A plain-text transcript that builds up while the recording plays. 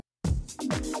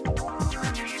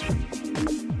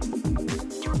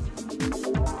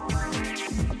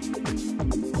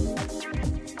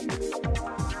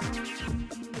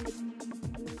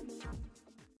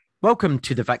Welcome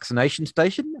to the Vaccination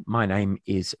Station. My name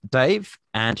is Dave,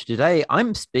 and today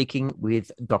I'm speaking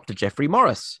with Dr. Jeffrey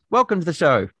Morris. Welcome to the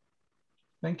show.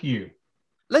 Thank you.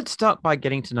 Let's start by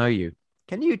getting to know you.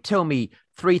 Can you tell me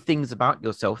 3 things about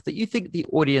yourself that you think the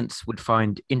audience would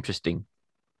find interesting?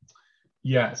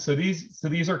 Yeah, so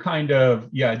these are kind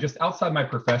of, just outside my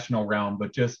professional realm,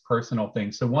 but just personal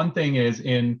things. So one thing is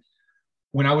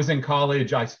when I was in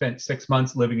college, I spent 6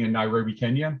 months living in Nairobi,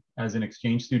 Kenya as an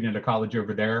exchange student at a college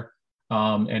over there.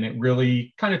 And it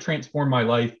really kind of transformed my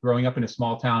life. Growing up in a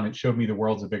small town, it showed me the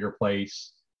world's a bigger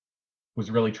place. It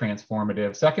was really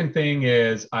transformative. Second thing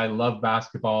is I love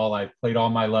basketball. I've played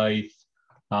all my life.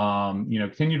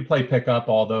 Continue to play pickup,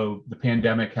 although the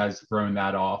pandemic has thrown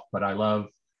that off, but I love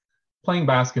playing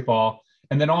basketball.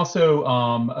 And then also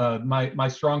my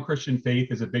strong Christian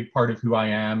faith is a big part of who I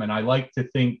am. And I like to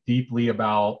think deeply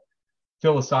about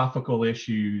philosophical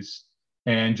issues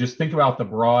and just think about the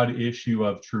broad issue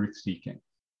of truth seeking.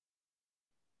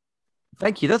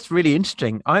 Thank you. That's really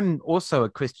interesting. I'm also a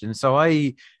Christian, so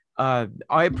I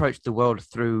approach the world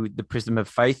through the prism of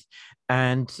faith.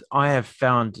 And I have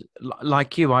found,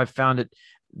 like you, I've found it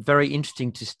very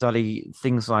interesting to study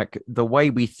things like the way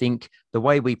we think, the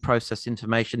way we process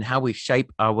information, how we shape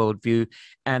our worldview,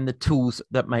 and the tools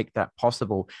that make that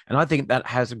possible. And I think that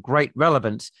has a great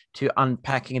relevance to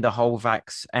unpacking the whole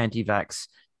vax, anti-vax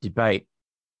debate.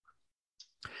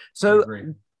 So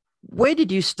where did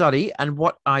you study and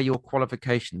what are your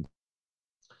qualifications?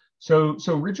 So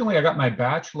originally I got my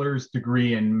bachelor's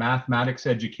degree in mathematics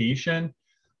education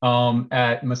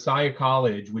at Messiah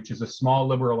College, which is a small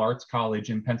liberal arts college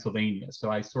in Pennsylvania. So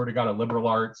I sort of got a liberal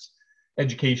arts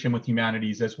education with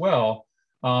humanities as well.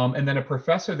 And then a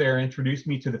professor there introduced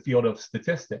me to the field of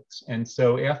statistics. And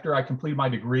so after I completed my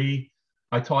degree,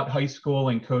 I taught high school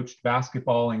and coached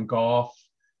basketball and golf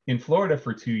in Florida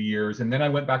for 2 years. And then I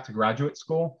went back to graduate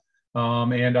school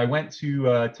and I went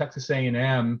to Texas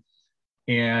A&M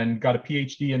and got a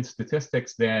PhD in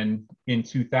statistics then in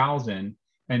 2000.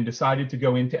 And decided to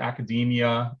go into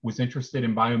academia, was interested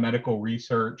in biomedical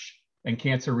research and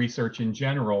cancer research in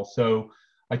general. So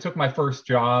I took my first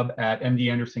job at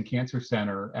MD Anderson Cancer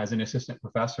Center as an assistant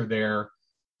professor there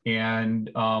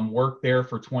and worked there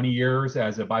for 20 years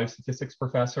as a biostatistics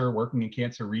professor working in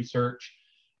cancer research.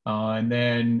 And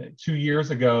then 2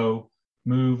 years ago,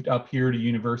 moved up here to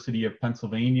University of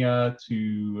Pennsylvania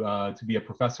to be a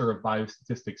professor of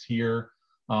biostatistics here.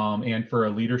 And for a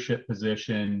leadership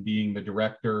position, being the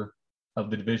director of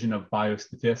the Division of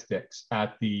Biostatistics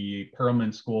at the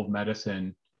Perelman School of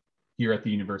Medicine here at the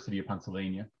University of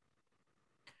Pennsylvania.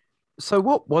 So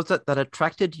what was it that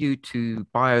attracted you to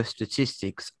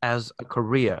biostatistics as a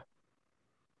career?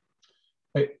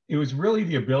 It was really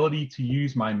the ability to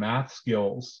use my math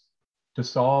skills to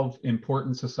solve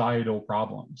important societal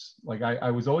problems. Like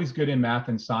I was always good in math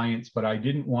and science, but I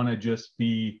didn't want to just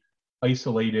be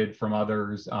isolated from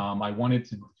others. I wanted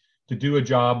to do a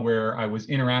job where I was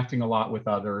interacting a lot with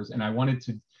others, and I wanted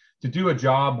to do a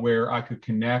job where I could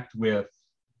connect with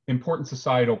important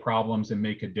societal problems and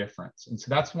make a difference. And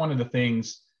so that's one of the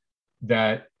things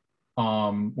that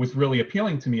was really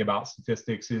appealing to me about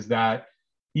statistics, is that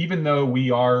even though we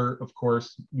are, of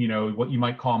course, what you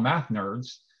might call math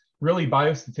nerds, really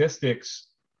biostatistics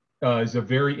is a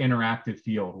very interactive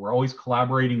field. We're always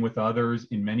collaborating with others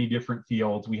in many different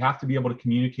fields. We have to be able to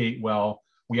communicate well.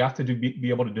 We have to be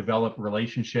able to develop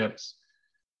relationships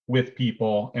with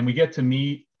people, and we get to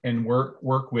meet and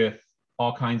work with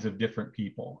all kinds of different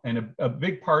people. And a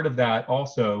big part of that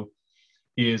also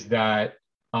is that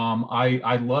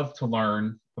I love to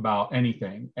learn about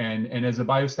anything. And as a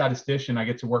biostatistician, I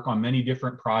get to work on many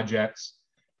different projects,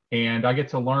 and I get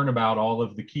to learn about all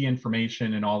of the key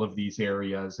information in all of these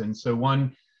areas. And so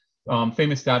one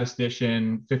famous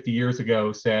statistician 50 years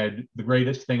ago said, the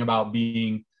greatest thing about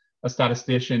being a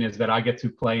statistician is that I get to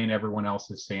play in everyone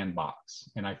else's sandbox.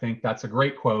 And I think that's a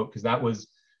great quote, because that was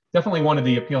definitely one of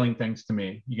the appealing things to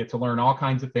me. You get to learn all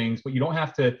kinds of things, but you don't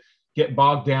have to get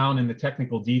bogged down in the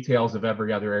technical details of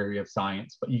every other area of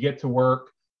science, but you get to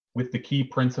work with the key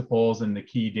principles and the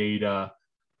key data,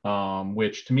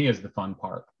 which to me is the fun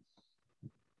part.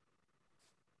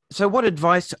 So what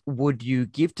advice would you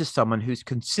give to someone who's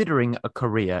considering a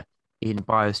career in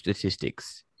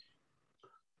biostatistics?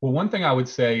 Well, one thing I would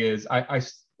say is I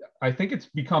think it's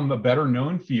become a better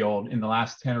known field in the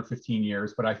last 10 or 15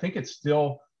 years, but I think it's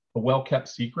still a well-kept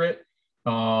secret,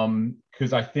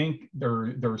 because I think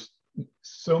there's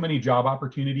so many job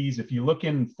opportunities. If you look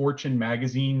in Fortune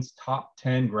magazine's top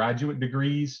 10 graduate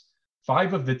degrees,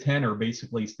 5 of the 10 are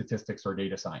basically statistics or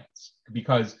data science,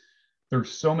 because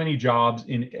there's so many jobs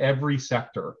in every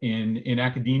sector, in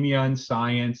academia and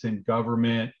science and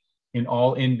government, in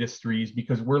all industries,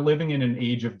 because we're living in an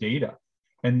age of data,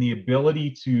 and the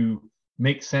ability to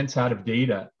make sense out of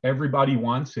data. Everybody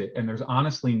wants it. And there's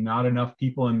honestly not enough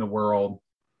people in the world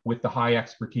with the high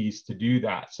expertise to do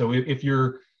that. So if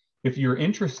you're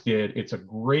interested, it's a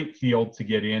great field to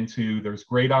get into. There's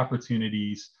great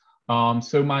opportunities.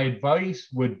 So my advice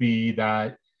would be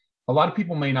that a lot of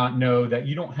people may not know that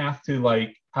you don't have to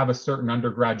like have a certain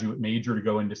undergraduate major to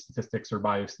go into statistics or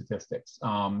biostatistics.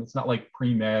 It's not like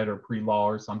pre-med or pre-law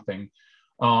or something.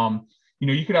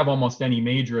 You could have almost any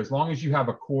major as long as you have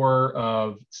a core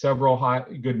of several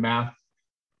good math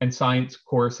and science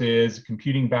courses.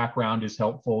 Computing background is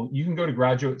helpful. You can go to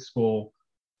graduate school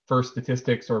for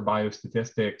statistics or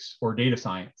biostatistics, or data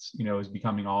science, is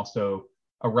becoming also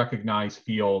a recognized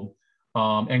field,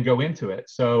 and go into it.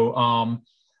 So,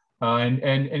 and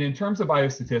in terms of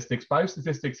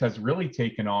biostatistics has really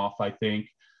taken off, I think,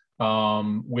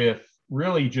 with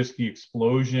really just the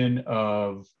explosion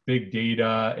of big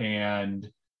data and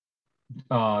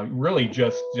really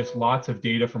just lots of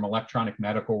data from electronic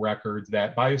medical records,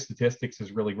 that biostatistics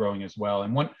is really growing as well.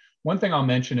 And one thing I'll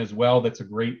mention as well that's a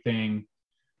great thing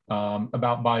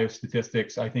about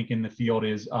biostatistics, I think, in the field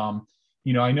is,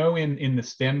 I know in the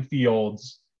STEM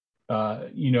fields,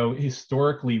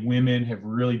 historically women have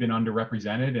really been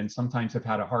underrepresented and sometimes have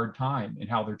had a hard time in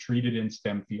how they're treated in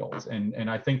STEM fields. And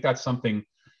I think that's something,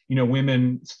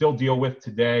 women still deal with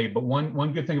today. But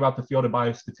one good thing about the field of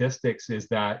biostatistics is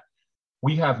that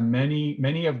we have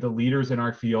many of the leaders in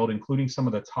our field, including some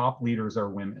of the top leaders, are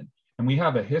women. And we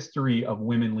have a history of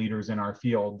women leaders in our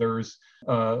field. There's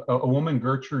a woman,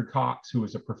 Gertrude Cox, who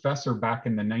was a professor back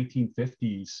in the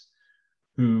 1950s,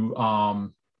 who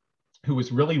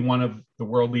was really one of the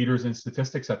world leaders in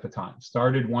statistics at the time,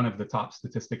 started one of the top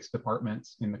statistics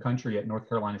departments in the country at North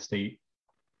Carolina State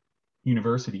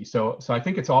University. So I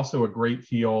think it's also a great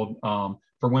field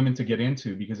for women to get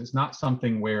into, because it's not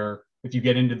something where if you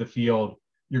get into the field,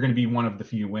 you're going to be one of the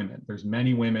few women. There's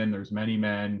many women, there's many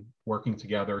men working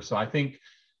together. So I think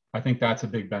that's a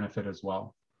big benefit as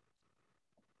well.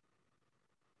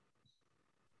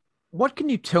 What can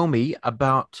you tell me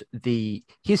about the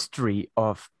history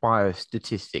of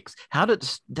biostatistics? How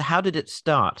did it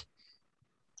start?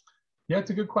 Yeah, it's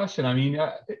a good question. I mean,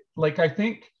 I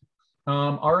think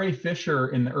R.A. Fisher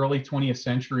in the early 20th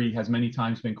century has many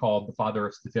times been called the father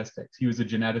of statistics. He was a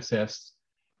geneticist,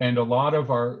 and a lot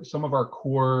of some of our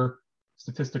core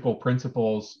statistical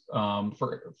principles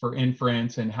for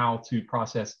inference and how to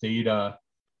process data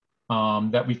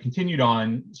that we've continued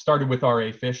on started with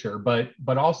R.A. Fisher,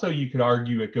 but also you could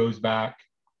argue it goes back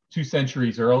 2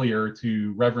 centuries earlier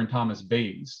to Reverend Thomas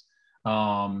Bayes.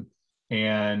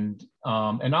 And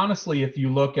honestly, if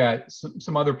you look at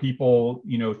some other people,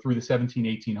 through the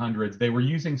 1800s, they were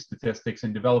using statistics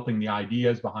and developing the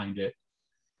ideas behind it,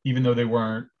 even though they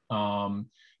weren't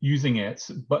using it.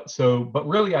 But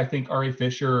really, I think R.A.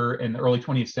 Fisher in the early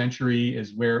 20th century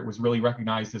is where it was really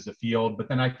recognized as a field. But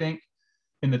then I think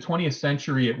in the 20th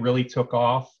century, it really took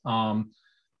off.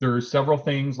 There are several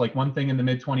things, like one thing in the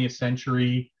mid 20th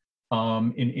century,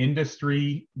 in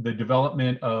industry, the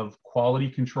development of quality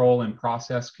control and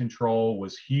process control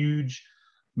was huge,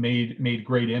 made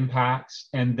great impacts.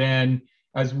 And then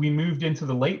as we moved into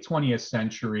the late 20th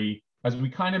century, as we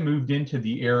kind of moved into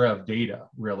the era of data,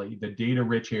 really, the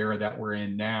data-rich era that we're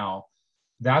in now,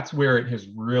 that's where it has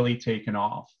really taken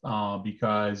off,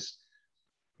 because,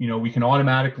 we can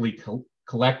automatically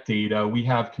collect data. We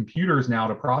have computers now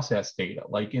to process data.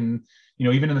 Like in,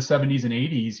 even in the 70s and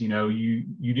 80s,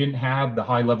 you didn't have the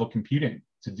high-level computing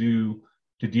to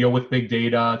deal with big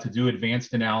data, to do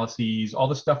advanced analyses, all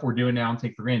the stuff we're doing now and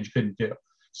take for granted you couldn't do.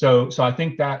 So I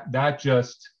think that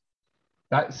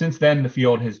since then the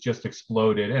field has just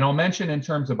exploded. And I'll mention in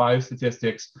terms of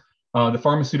biostatistics, the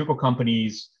pharmaceutical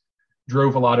companies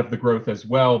drove a lot of the growth as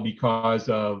well because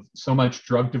of so much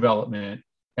drug development.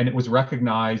 And it was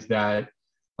recognized that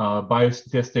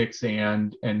biostatistics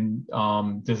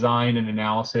and design and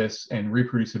analysis and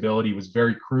reproducibility was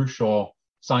very crucial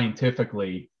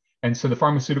scientifically. And so the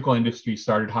pharmaceutical industry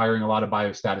started hiring a lot of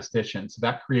biostatisticians. So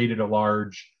that created a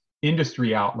large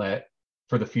industry outlet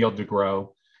for the field to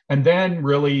grow. And then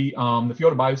really the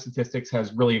field of biostatistics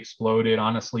has really exploded,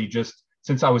 honestly, just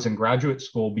since I was in graduate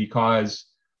school, because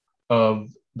of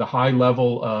the high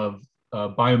level of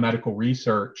biomedical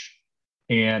research,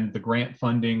 and the grant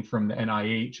funding from the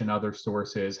NIH and other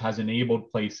sources has enabled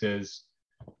places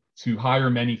to hire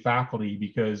many faculty,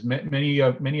 because many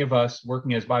of us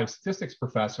working as biostatistics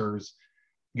professors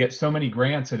get so many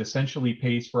grants it essentially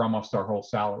pays for almost our whole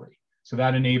salary. So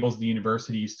that enables the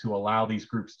universities to allow these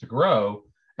groups to grow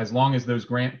as long as those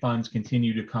grant funds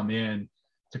continue to come in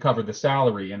to cover the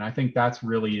salary. And I think that's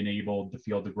really enabled the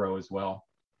field to grow as well.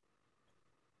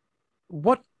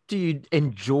 What do you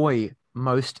enjoy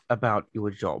most about your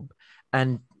job?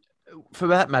 And for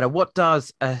that matter, what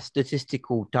does a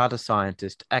statistical data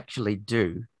scientist actually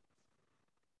do?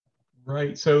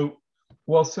 Right. So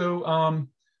one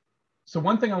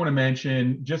thing I want to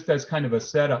mention, just as kind of a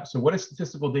setup, so what a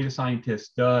statistical data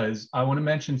scientist does, I want to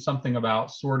mention something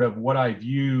about sort of what I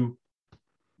view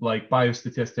like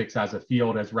biostatistics as a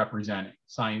field as representing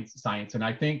science. And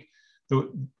I think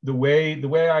the way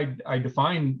I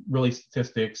define really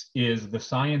statistics is the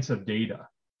science of data.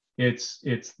 It's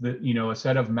the, you know, a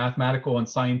set of mathematical and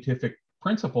scientific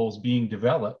principles being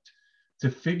developed to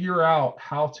figure out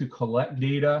how to collect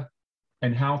data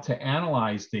and how to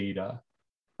analyze data,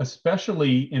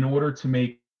 especially in order to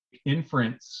make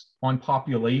inference on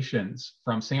populations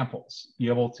from samples, be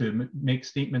able to make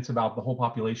statements about the whole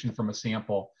population from a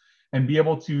sample, and be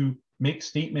able to make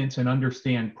statements and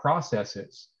understand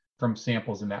processes from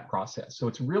samples in that process. So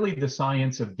it's really the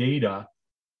science of data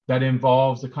that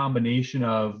involves a combination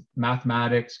of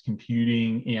mathematics,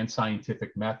 computing, and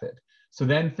scientific method. So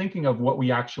then thinking of what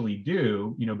we actually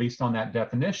do, you know, based on that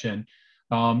definition,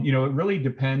 you know, it really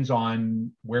depends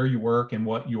on where you work and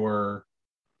what your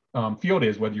field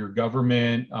is, whether you're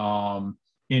government,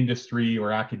 industry,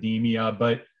 or academia.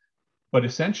 But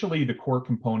essentially, the core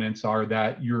components are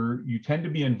that you tend to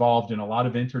be involved in a lot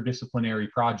of interdisciplinary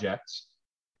projects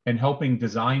and helping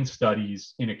design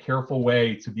studies in a careful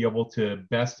way to be able to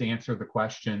best answer the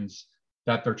questions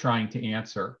that they're trying to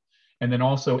answer. And then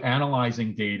also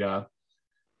analyzing data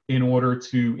in order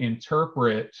to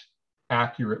interpret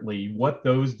accurately what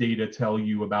those data tell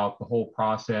you about the whole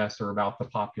process or about the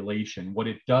population, what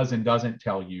it does and doesn't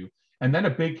tell you. And then a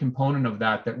big component of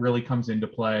that that really comes into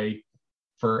play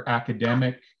for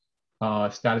academic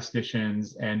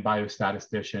statisticians and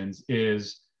biostatisticians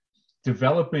is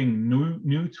developing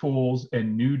new tools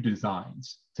and new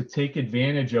designs to take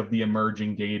advantage of the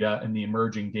emerging data and the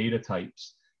emerging data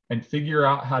types and figure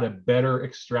out how to better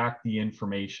extract the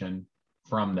information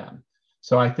from them.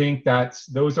 So I think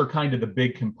those are kind of the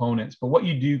big components, but what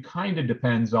you do kind of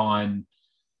depends on,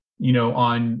 you know,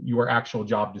 on your actual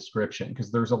job description,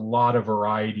 because there's a lot of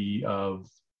variety of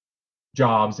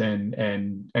jobs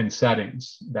and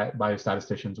settings that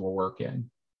biostatisticians will work in.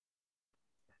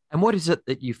 And what is it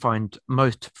that you find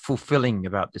most fulfilling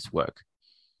about this work?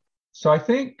 So I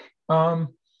think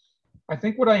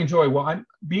what I enjoy, well, I'm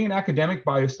being an academic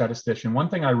biostatistician. One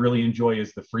thing I really enjoy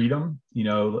is the freedom, you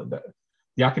know,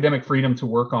 the academic freedom to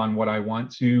work on what I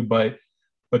want to, but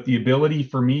the ability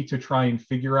for me to try and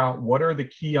figure out what are the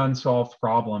key unsolved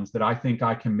problems that I think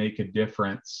I can make a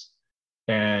difference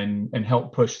and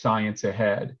help push science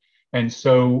ahead. And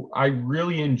so I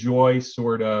really enjoy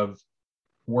sort of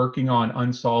working on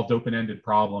unsolved open-ended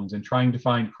problems and trying to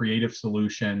find creative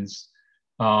solutions.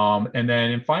 And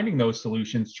then in finding those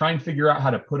solutions, try and figure out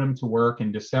how to put them to work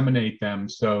and disseminate them.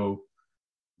 So,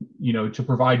 you know, to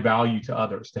provide value to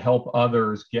others, to help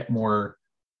others get more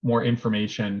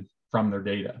information from their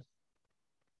data.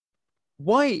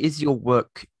 Why is your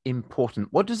work important?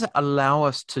 What does it allow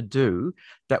us to do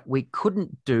that we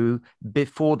couldn't do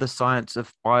before the science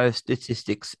of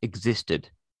biostatistics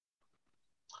existed?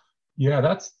 Yeah,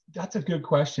 that's a good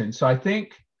question. So I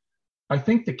think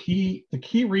the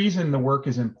key reason the work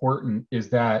is important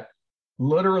is that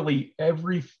literally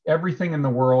everything in the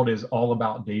world is all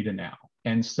about data now.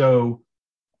 And so,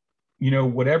 you know,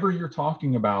 whatever you're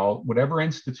talking about, whatever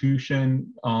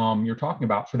institution you're talking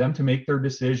about, for them to make their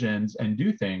decisions and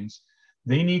do things,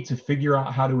 they need to figure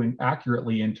out how to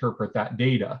accurately interpret that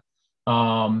data.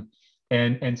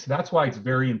 And so that's why it's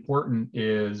very important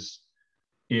is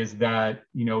that,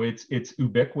 you know, it's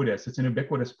ubiquitous. It's an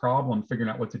ubiquitous problem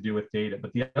figuring out what to do with data.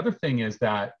 But the other thing is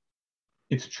that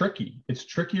it's tricky. It's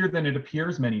trickier than it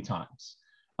appears many times.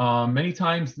 Many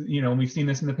times, you know, we've seen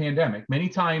this in the pandemic. Many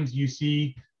times you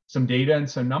see some data and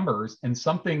some numbers and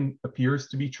something appears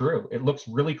to be true. It looks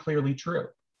really clearly true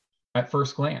at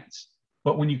first glance.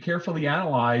 But when you carefully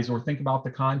analyze or think about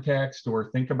the context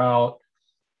or think about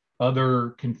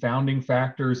other confounding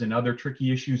factors and other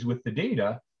tricky issues with the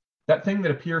data, that thing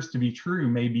that appears to be true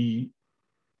may be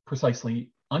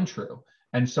precisely untrue.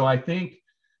 And so I think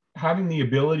having the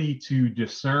ability to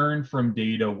discern from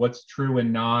data what's true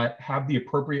and not, have the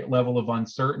appropriate level of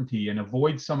uncertainty, and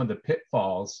avoid some of the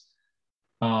pitfalls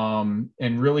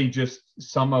and really just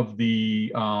some of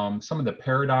the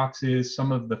paradoxes,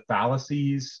 some of the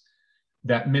fallacies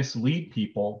that mislead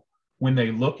people when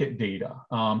they look at data,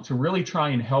 to really try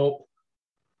and help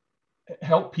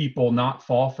people not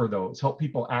fall for those, help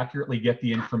people accurately get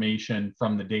the information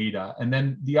from the data. And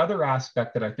then the other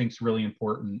aspect that I think is really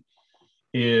important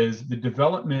is the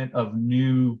development of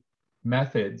new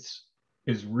methods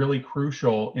is really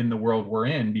crucial in the world we're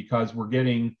in, because we're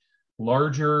getting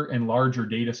larger and larger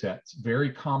data sets,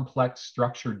 very complex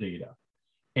structured data.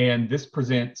 And this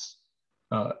presents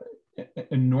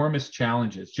enormous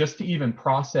challenges. Just to even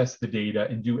process the data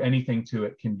and do anything to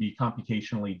it can be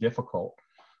computationally difficult.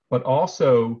 But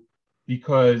also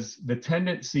because the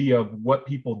tendency of what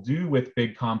people do with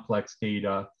big complex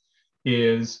data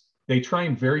is they try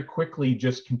and very quickly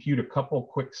just compute a couple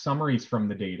quick summaries from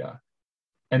the data.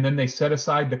 And then they set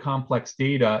aside the complex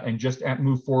data and just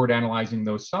move forward analyzing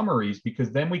those summaries,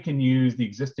 because then we can use the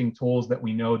existing tools that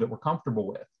we know that we're comfortable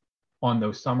with on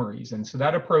those summaries. And so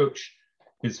that approach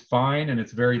is fine, and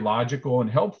it's very logical and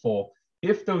helpful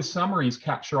if those summaries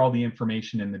capture all the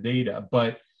information in the data.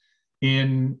 But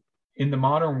in the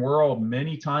modern world,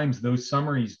 many times those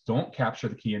summaries don't capture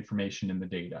the key information in the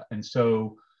data. And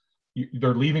so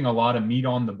they're leaving a lot of meat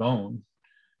on the bone,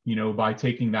 by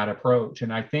taking that approach.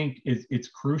 And I think it's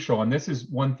crucial. And this is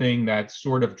one thing that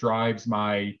sort of drives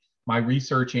my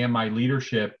research and my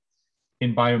leadership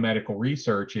in biomedical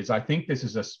research. Is I think this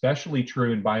is especially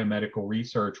true in biomedical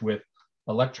research with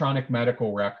electronic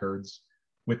medical records,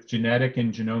 with genetic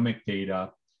and genomic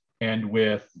data, and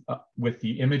with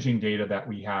the imaging data that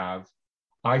we have.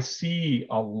 I see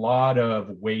a lot of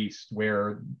waste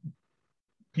where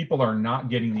people are not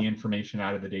getting the information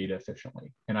out of the data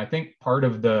efficiently. And I think part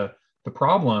of the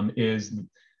problem is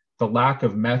the lack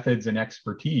of methods and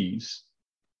expertise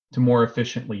to more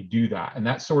efficiently do that. And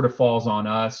that sort of falls on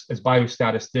us as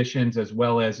biostatisticians, as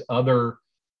well as other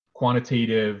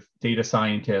quantitative data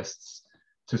scientists,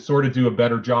 to sort of do a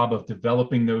better job of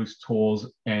developing those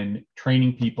tools and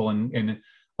training people and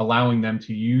allowing them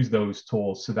to use those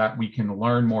tools so that we can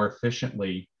learn more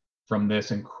efficiently from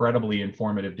this incredibly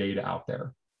informative data out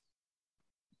there.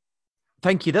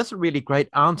 Thank you. That's a really great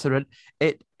answer. And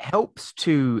it helps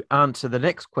to answer the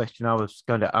next question I was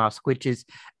going to ask, which is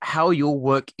how your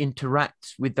work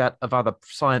interacts with that of other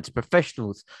science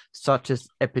professionals, such as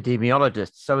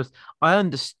epidemiologists. So as I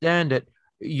understand it,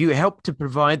 you help to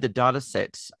provide the data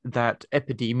sets that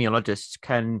epidemiologists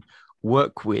can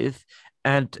work with.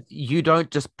 And you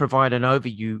don't just provide an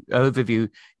overview,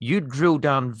 you drill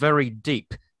down very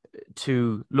deep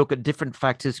to look at different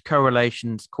factors,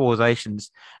 correlations,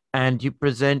 causations, and you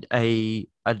present a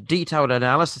detailed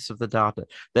analysis of the data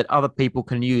that other people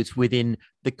can use within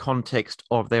the context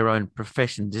of their own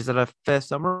professions. Is that a fair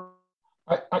summary?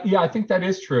 Yeah, I think that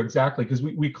is true, exactly, because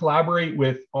we collaborate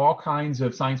with all kinds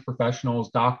of science professionals,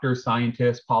 doctors,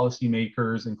 scientists,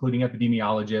 policymakers, including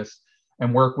epidemiologists,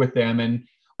 and work with them. And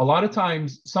a lot of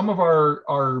times, some of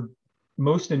our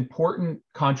most important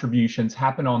contributions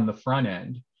happen on the front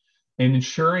end, and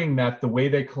ensuring that the way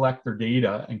they collect their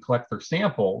data and collect their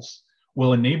samples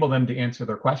will enable them to answer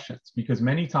their questions. Because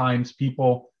many times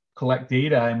people collect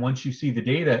data, and once you see the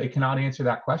data, it cannot answer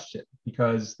that question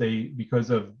because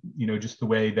of just the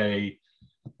way they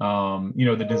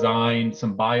the design,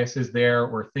 some biases there,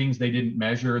 or things they didn't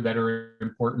measure that are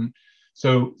important.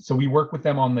 So we work with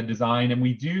them on the design, and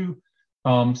we do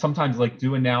sometimes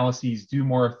do analyses, do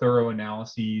more thorough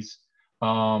analyses.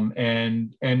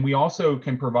 And we also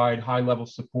can provide high-level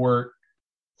support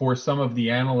for some of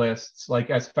the analysts. Like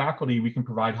as faculty, we can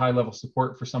provide high-level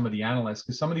support for some of the analysts,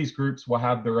 because some of these groups will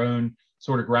have their own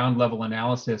sort of ground-level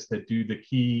analysis that do the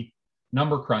key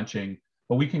number crunching,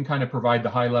 but we can kind of provide the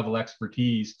high-level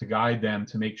expertise to guide them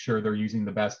to make sure they're using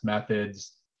the best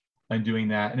methods and doing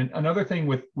that. And another thing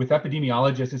with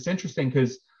epidemiologists, it's interesting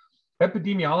because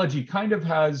epidemiology kind of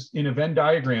has, in a Venn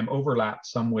diagram,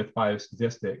 overlaps some with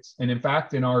biostatistics. And in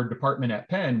fact, in our department at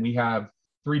Penn, we have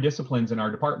 3 disciplines in our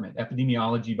department: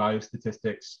 epidemiology,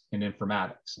 biostatistics, and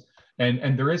informatics.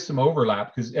 And there is some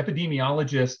overlap because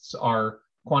epidemiologists are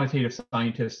quantitative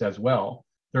scientists as well.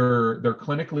 They're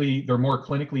more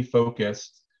clinically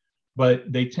focused,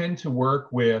 but they tend to work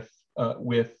with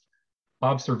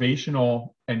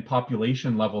observational and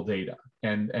population level data.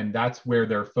 And that's where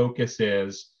their focus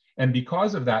is. And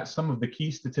because of that, some of the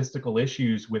key statistical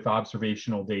issues with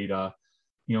observational data,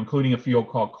 including a field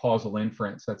called causal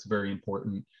inference, that's very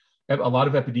important. A lot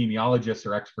of epidemiologists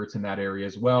are experts in that area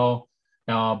as well.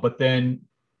 But then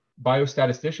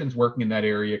biostatisticians working in that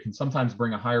area can sometimes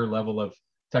bring a higher level of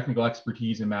technical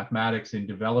expertise in mathematics in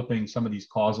developing some of these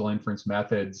causal inference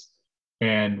methods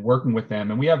and working with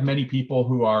them. And we have many people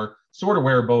who are sort of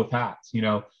wear both hats,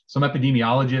 some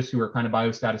epidemiologists who are kind of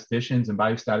biostatisticians, and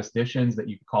biostatisticians that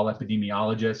you could call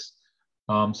epidemiologists.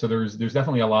 So there's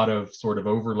definitely a lot of sort of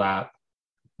overlap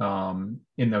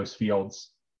in those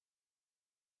fields.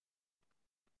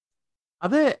 Are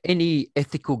there any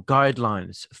ethical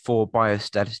guidelines for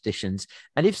biostatisticians?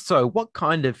 And if so, what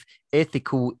kind of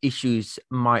ethical issues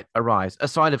might arise,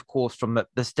 aside, of course, from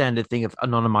the standard thing of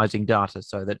anonymizing data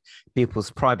so that people's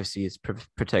privacy is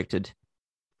protected?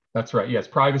 That's right. Yes,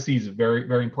 privacy is a very,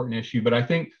 very important issue. But I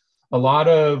think a lot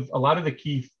of the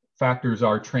key factors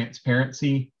are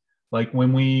transparency. Like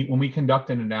when we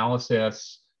conduct an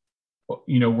analysis,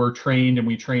 we're trained, and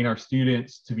we train our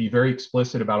students to be very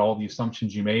explicit about all the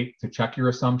assumptions you make, to check your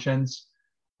assumptions.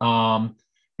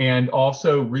 And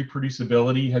also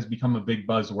reproducibility has become a big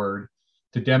buzzword,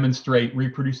 to demonstrate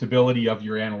reproducibility of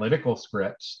your analytical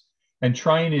scripts and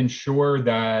try and ensure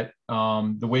that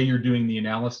the way you're doing the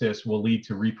analysis will lead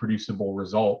to reproducible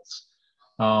results.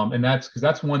 And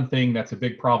that's one thing that's a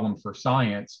big problem for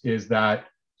science, is that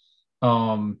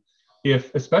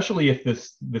especially if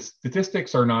the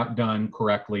statistics are not done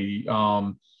correctly,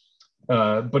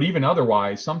 but even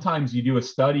otherwise, sometimes you do a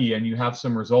study and you have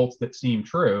some results that seem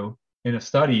true in a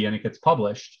study and it gets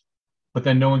published, but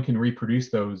then no one can reproduce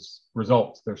those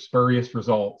results. They're spurious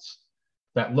results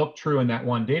that look true in that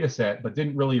one data set, but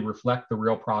didn't really reflect the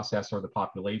real process or the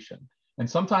population. And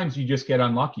sometimes you just get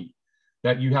unlucky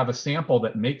that you have a sample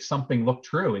that makes something look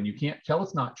true and you can't tell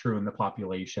it's not true in the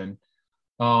population,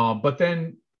 but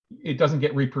then it doesn't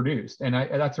get reproduced. And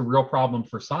that's a real problem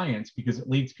for science, because it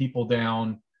leads people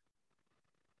down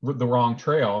the wrong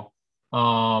trail.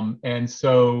 And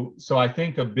so I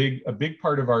think a big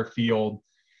part of our field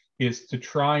is to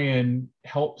try and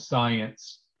help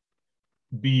science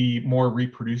be more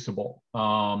reproducible.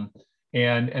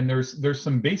 And there's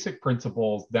some basic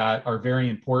principles that are very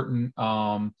important,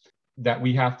 that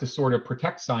we have to sort of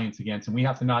protect science against, and we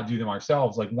have to not do them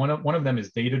ourselves. Like one of them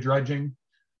is data dredging,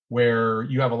 where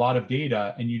you have a lot of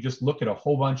data and you just look at a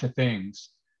whole bunch of things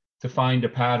to find a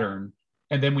pattern.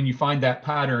 And then when you find that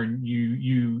pattern,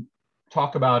 you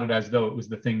talk about it as though it was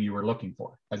the thing you were looking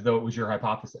for, as though it was your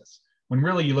hypothesis, when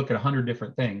really you look at 100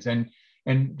 different things. And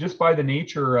just by the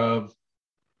nature of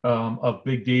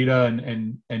big data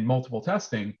and multiple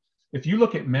testing, if you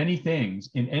look at many things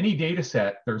in any data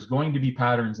set, there's going to be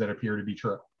patterns that appear to be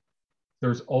true.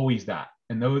 There's always that.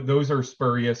 And those are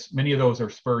spurious. Many of those are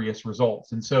spurious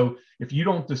results. And so if you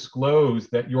don't disclose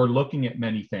that you're looking at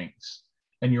many things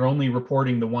and you're only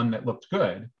reporting the one that looked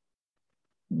good,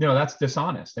 that's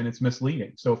dishonest and it's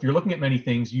misleading. So if you're looking at many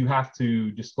things, you have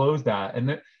to disclose that.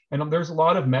 And there's a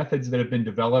lot of methods that have been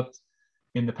developed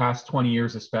in the past 20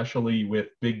 years, especially with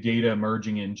big data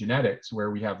emerging in genetics,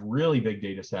 where we have really big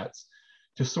data sets,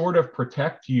 to sort of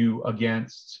protect you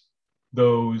against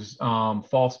those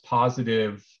false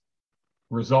positive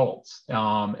results.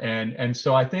 And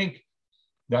so I think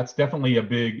that's definitely a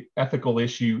big ethical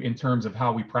issue in terms of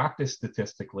how we practice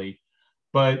statistically.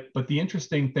 But the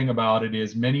interesting thing about it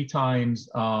is many times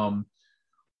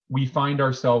we find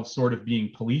ourselves sort of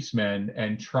being policemen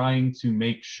and trying to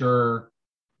make sure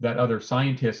that other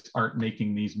scientists aren't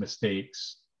making these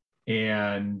mistakes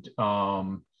and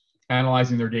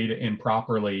analyzing their data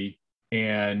improperly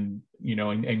and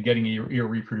getting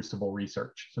irreproducible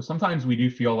research. So sometimes we do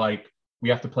feel like we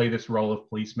have to play this role of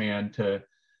policeman to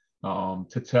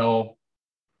tell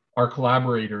our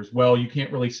collaborators, well, you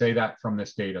can't really say that from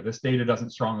this data. This data doesn't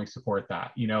strongly support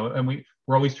that, and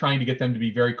we're always trying to get them to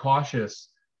be very cautious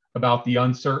about the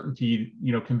uncertainty,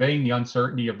 conveying the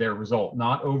uncertainty of their result,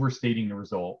 not overstating the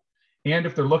result. And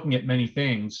if they're looking at many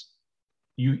things,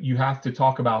 you have to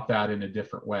talk about that in a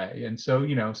different way. And so,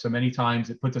 so many times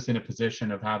it puts us in a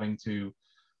position of having to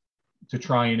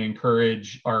try and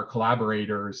encourage our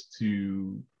collaborators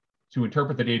to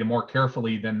interpret the data more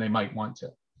carefully than they might want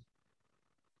to.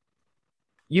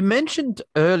 You mentioned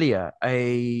earlier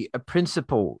a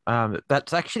principle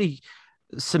that's actually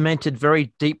cemented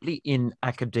very deeply in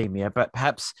academia, but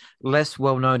perhaps less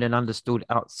well known and understood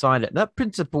outside it. That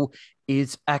principle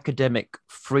is academic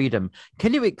freedom.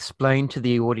 Can you explain to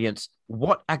the audience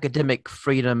what academic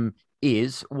freedom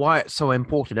is, why it's so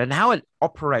important, and how it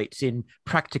operates in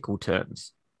practical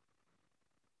terms?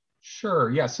 Sure.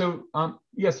 Yeah. So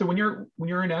so when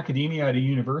you're in academia at a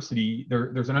university,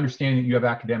 there's an understanding that you have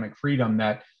academic freedom,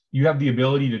 that you have the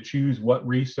ability to choose what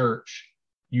research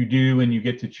you do, and you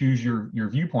get to choose your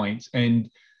viewpoints, and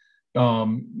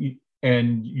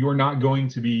you're not going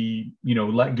to be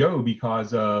let go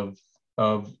because of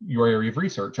your area of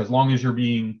research, as long as you're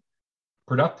being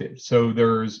productive. So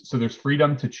there's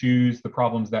freedom to choose the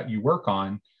problems that you work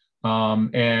on,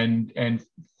 and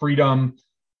freedom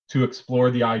to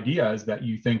explore the ideas that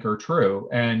you think are true.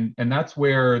 And that's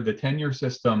where the tenure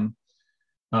system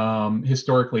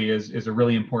historically is a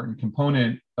really important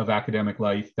component of academic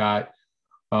life, that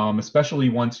especially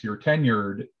once you're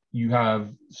tenured, you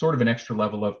have sort of an extra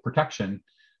level of protection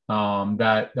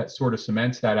that sort of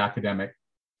cements that academic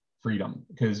freedom.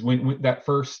 Because when that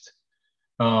first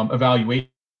evaluation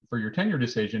for your tenure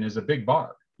decision is a big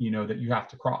bar, that you have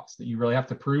to cross, that you really have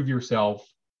to prove yourself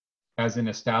as an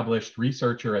established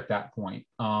researcher at that point.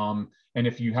 And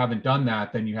if you haven't done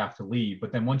that, then you have to leave.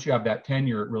 But then once you have that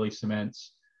tenure, it really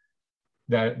cements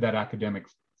that academic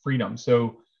freedom.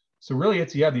 So really,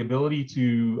 it's the ability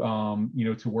to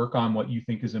to work on what you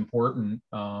think is important,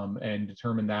 and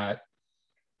determine that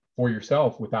for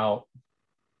yourself without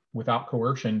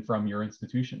coercion from your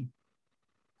institution.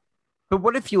 But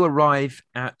what if you arrive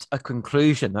at a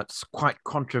conclusion that's quite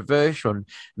controversial, and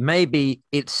maybe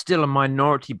it's still a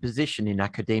minority position in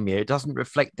academia? It doesn't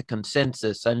reflect the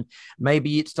consensus, and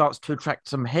maybe it starts to attract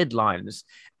some headlines,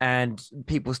 and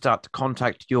people start to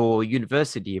contact your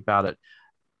university about it.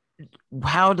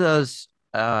 How does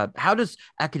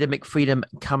academic freedom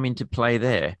come into play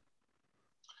there?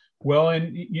 Well,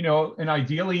 and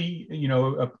ideally,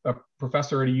 a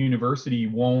professor at a university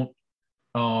won't,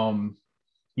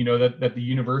 that the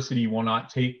university will not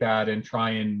take that and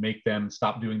try and make them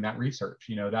stop doing that research.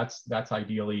 That's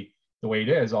ideally the way it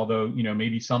is. Although,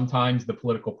 maybe sometimes the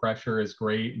political pressure is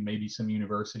great, and maybe some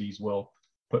universities will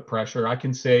put pressure. I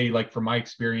can say, like, from my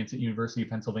experience at University of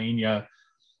Pennsylvania,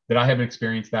 that I haven't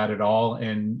experienced that at all.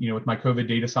 And, with my COVID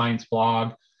data science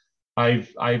blog,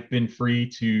 I've been free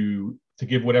to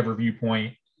give whatever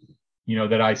viewpoint,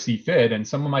 that I see fit. And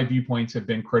some of my viewpoints have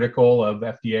been critical of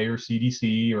FDA or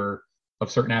CDC, or of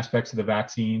certain aspects of the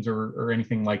vaccines, or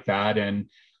anything like that. And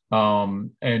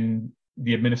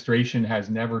the administration has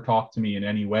never talked to me in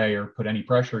any way or put any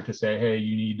pressure to say, hey,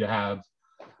 you need to have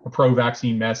a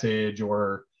pro-vaccine message,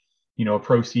 or a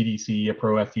pro CDC, a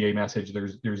pro FDA message.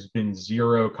 There's been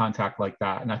zero contact like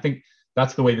that. And I think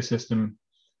that's the way the system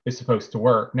is supposed to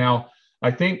work. Now,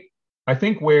 I think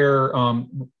where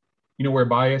where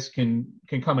bias can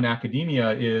come in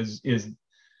academia is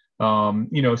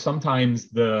sometimes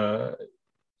through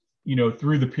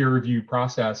the peer review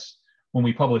process, when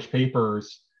we publish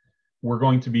papers, we're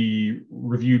going to be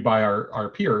reviewed by our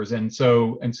peers. And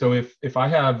so if I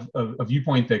have a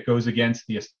viewpoint that goes against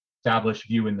the established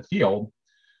view in the field,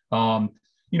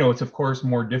 it's of course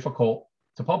more difficult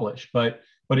to publish. But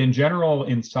in general,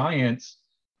 in science,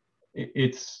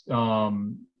 it's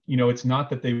it's not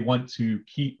that they want to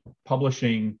keep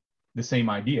publishing the same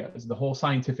ideas. The whole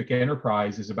scientific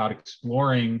enterprise is about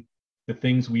exploring the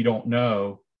things we don't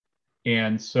know.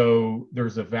 And so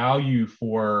there's a value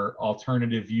for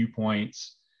alternative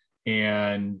viewpoints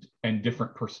and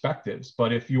different perspectives.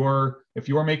 But if you're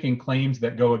making claims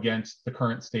that go against the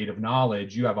current state of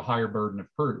knowledge, you have a higher burden of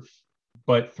proof.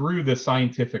 But through the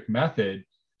scientific method,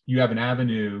 you have an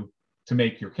avenue to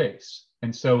make your case.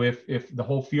 And so if the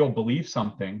whole field believes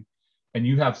something, and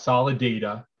you have solid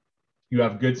data, you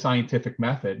have good scientific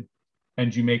method,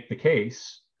 and you make the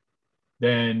case,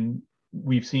 then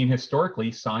we've seen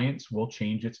historically science will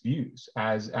change its views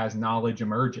as knowledge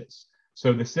emerges.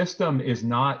 So the system is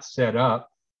not set up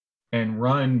and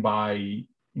run by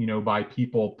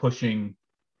people pushing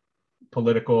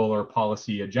political or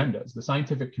policy agendas. The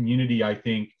scientific community, I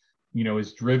think,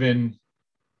 is driven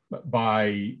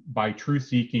by truth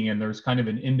seeking, and there's kind of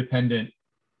an independent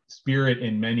spirit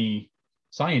in many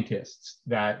scientists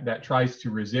that tries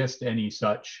to resist any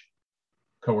such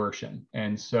coercion.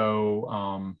 And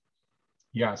so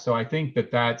so I think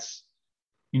that's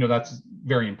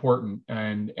very important.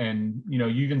 And you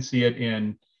even see it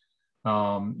in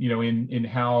in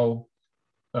how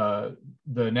the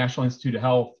National Institute of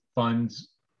Health funds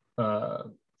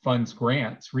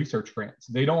grants, research grants.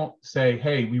 They don't say,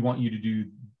 hey, we want you to do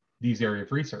these areas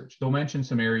of research. They'll mention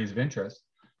some areas of interest,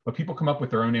 but people come up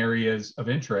with their own areas of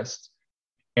interest,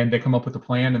 and they come up with a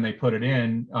plan and they put it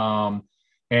in.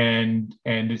 And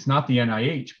it's not the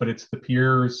NIH, but it's the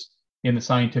peers in the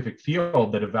scientific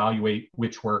field that evaluate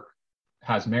which work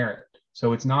has merit.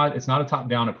 So it's not a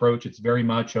top-down approach. It's very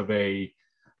much of a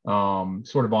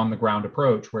sort of on-the-ground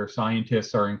approach, where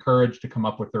scientists are encouraged to come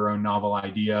up with their own novel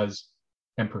ideas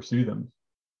and pursue them.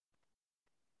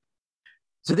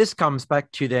 So this comes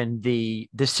back to then the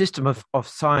system of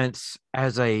science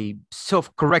as a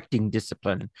self-correcting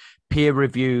discipline, peer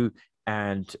review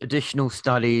and additional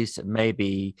studies,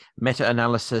 maybe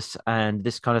meta-analysis and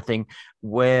this kind of thing,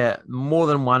 where more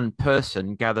than one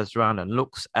person gathers around and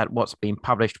looks at what's been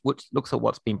published, looks at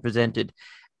what's been presented,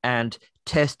 and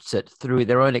tests it through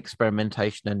their own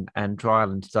experimentation and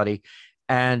trial and study.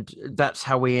 And that's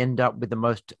how we end up with the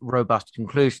most robust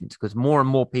conclusions, because more and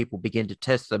more people begin to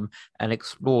test them and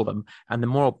explore them. And the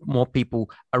more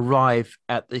people arrive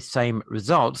at the same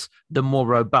results, the more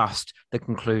robust the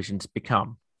conclusions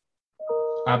become.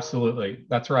 Absolutely.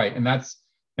 That's right. And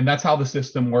that's how the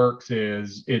system works.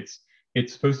 Is it's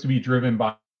supposed to be driven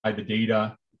by the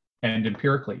data and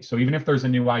empirically. So even if there's a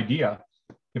new idea,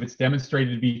 if it's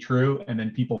demonstrated to be true and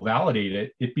then people validate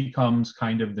it, it becomes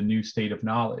kind of the new state of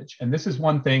knowledge. And this is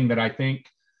one thing that I think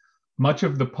much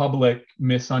of the public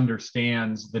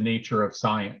misunderstands the nature of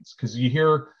science. Because you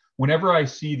hear, whenever I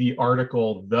see the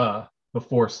article "the"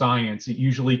 before science, it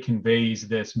usually conveys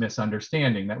this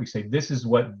misunderstanding that we say, this is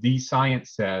what the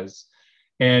science says.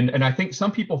 And I think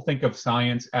some people think of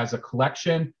science as a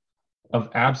collection of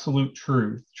absolute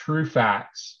truth, true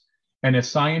facts. And as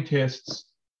scientists,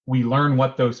 we learn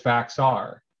what those facts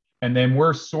are. And then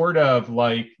we're sort of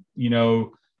like,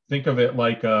 think of it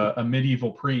like a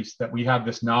medieval priest, that we have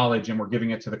this knowledge and we're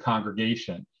giving it to the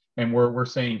congregation. And we're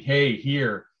saying, hey,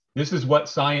 here, this is what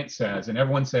science says. And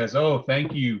everyone says, oh,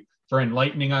 thank you for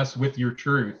enlightening us with your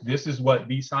truth. This is what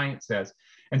the science says.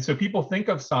 And so people think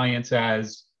of science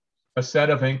as a set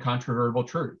of incontrovertible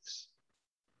truths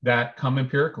that come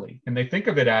empirically. And they think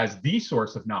of it as the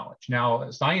source of knowledge. Now,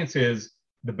 science is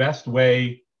the best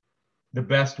way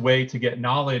to get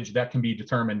knowledge that can be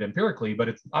determined empirically, but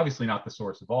it's obviously not the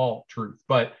source of all truth.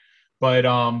 But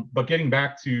getting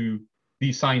back to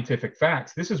these scientific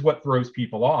facts, this is what throws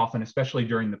people off, and especially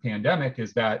during the pandemic,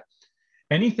 is that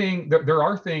there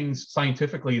are things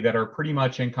scientifically that are pretty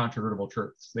much incontrovertible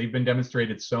truths. They've been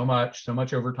demonstrated so much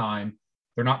over time,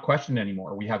 they're not questioned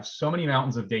anymore. We have so many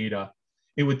mountains of data.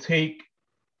 It would take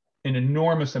an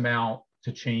enormous amount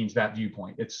to change that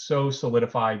viewpoint. It's so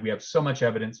solidified. We have so much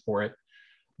evidence for it.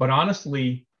 But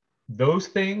honestly, those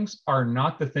things are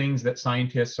not the things that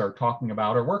scientists are talking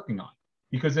about or working on.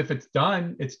 Because if it's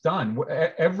done, it's done.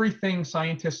 Everything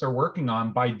scientists are working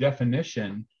on, by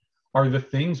definition, are the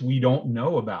things we don't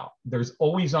know about. There's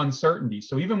always uncertainty.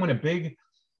 So even when a big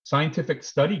scientific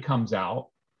study comes out,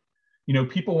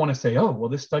 people want to say, oh, well,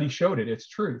 this study showed it, it's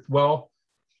truth. Well,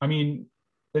 I mean,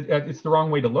 it's the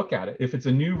wrong way to look at it. If it's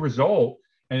a new result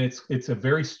and it's a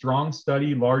very strong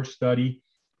study, large study,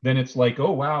 then it's like,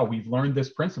 oh, wow, we've learned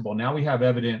this principle. Now we have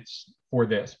evidence for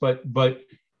this. But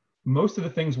most of the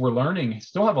things we're learning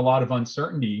still have a lot of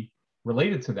uncertainty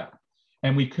related to them.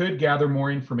 And we could gather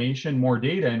more information, more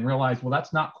data, and realize, well,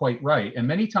 that's not quite right. And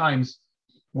many times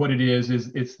what it is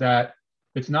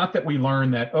it's not that we learn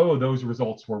that, oh, those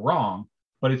results were wrong,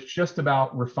 but it's just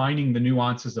about refining the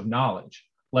nuances of knowledge.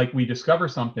 Like we discover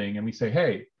something and we say,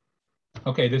 hey,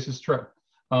 okay, this is true.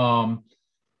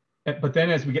 But then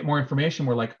as we get more information,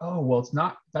 we're like, oh, well,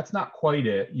 that's not quite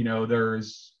it.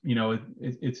 It's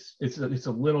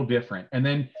a little different.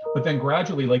 But then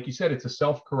gradually, like you said, it's a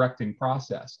self-correcting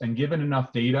process. And given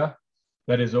enough data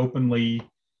that is openly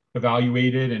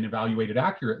evaluated and evaluated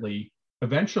accurately,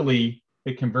 eventually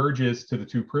it converges to the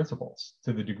two principles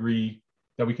to the degree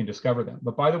that we can discover them.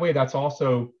 But by the way, that's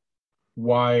also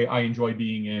why I enjoy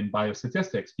being in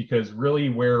biostatistics, because really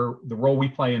where the role we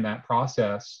play in that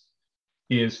process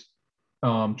is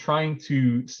trying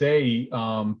to say,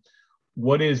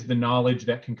 what is the knowledge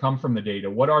that can come from the data?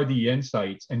 What are the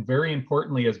insights? And very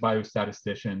importantly, as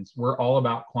biostatisticians, we're all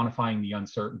about quantifying the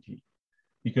uncertainty.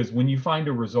 Because when you find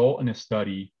a result in a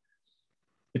study,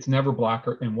 it's never black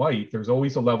and white. There's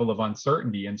always a level of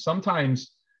uncertainty. And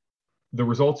sometimes the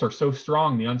results are so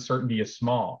strong, the uncertainty is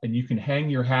small. And you can hang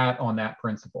your hat on that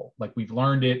principle. Like, we've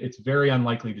learned it, it's very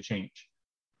unlikely to change.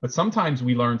 But sometimes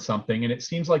we learn something and it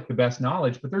seems like the best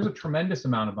knowledge, but there's a tremendous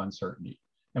amount of uncertainty.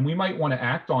 And we might want to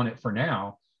act on it for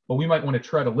now, but we might want to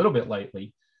tread a little bit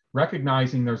lightly,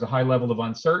 recognizing there's a high level of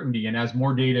uncertainty. And as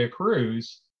more data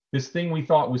accrues, this thing we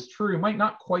thought was true might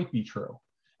not quite be true.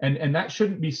 And that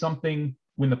shouldn't be something,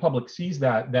 when the public sees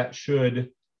that should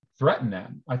threaten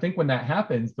them. I think when that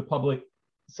happens, the public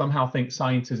somehow thinks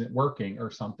science isn't working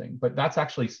or something, but that's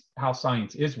actually how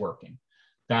science is working.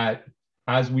 That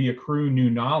as we accrue new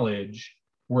knowledge,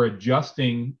 we're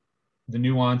adjusting the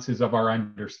nuances of our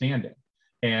understanding.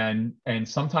 And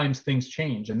sometimes things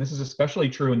change. And this is especially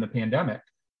true in the pandemic,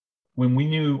 when we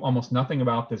knew almost nothing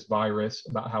about this virus,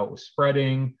 about how it was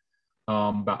spreading,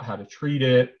 about how to treat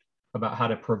it, about how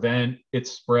to prevent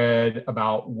its spread,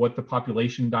 about what the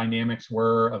population dynamics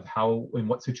were, of how, in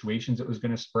what situations it was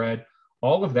going to spread.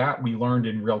 All of that we learned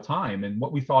in real time. And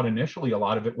what we thought initially, a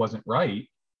lot of it wasn't right.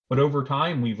 But over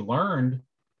time, we've learned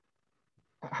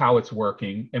how it's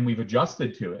working and we've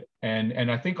adjusted to it. And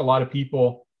I think a lot of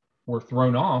people were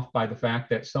thrown off by the fact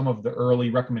that some of the early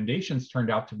recommendations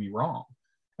turned out to be wrong,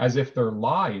 as if they're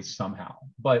lies somehow.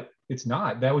 But it's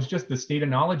not. That was just the state of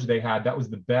knowledge they had. That was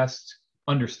the best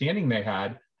understanding they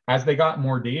had. As they got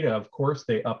more data, of course,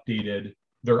 they updated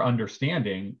their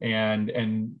understanding. And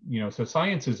so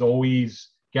science is always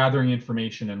gathering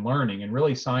information and learning. And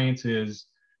really, science is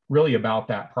really about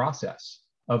that process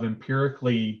of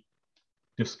empirically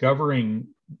discovering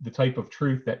the type of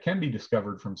truth that can be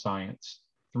discovered from science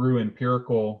through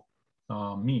empirical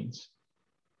means.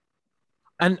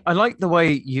 And I like the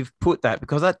way you've put that,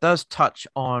 because that does touch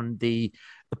on the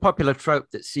popular trope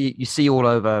that you see all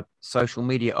over social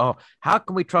media. Oh, how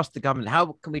can we trust the government?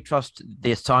 How can we trust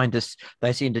their scientists?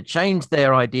 They seem to change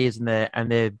their ideas and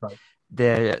their Right.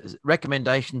 their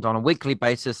recommendations on a weekly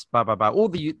basis, blah, blah, blah, all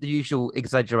the usual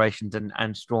exaggerations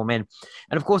and straw men.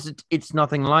 And of course, it's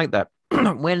nothing like that.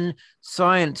 When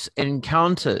science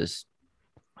encounters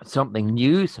something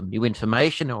new, some new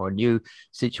information or a new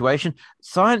situation,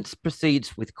 science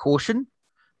proceeds with caution.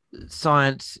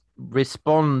 Science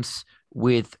responds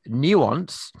with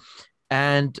nuance,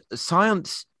 and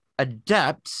science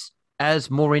adapts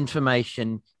as more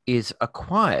information is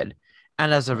acquired.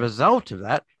 And as a result of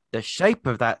that, the shape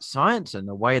of that science and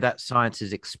the way that science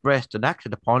is expressed and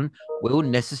acted upon will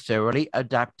necessarily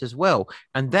adapt as well.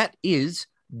 And that is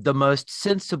the most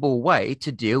sensible way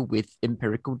to deal with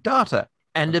empirical data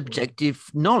and objective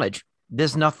knowledge.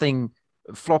 There's nothing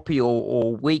floppy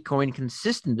or weak or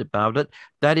inconsistent about it.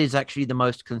 That is actually the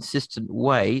most consistent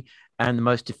way and the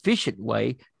most efficient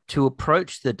way to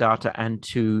approach the data and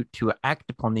to act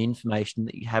upon the information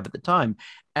that you have at the time.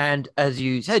 And as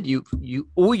you said, you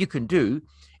all you can do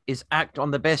is act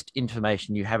on the best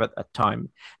information you have at that time.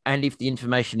 And if the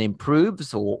information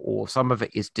improves or some of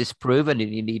it is disproven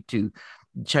and you need to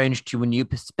change to a new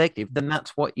perspective, then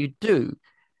that's what you do.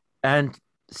 And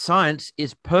science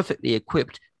is perfectly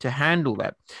equipped to handle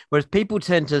that. Whereas people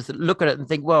tend to look at it and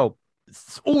think, well,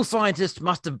 all scientists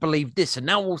must have believed this, and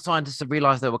now all scientists have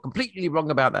realized they were completely wrong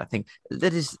about that thing.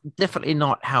 That is definitely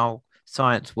not how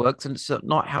science works, and it's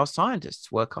not how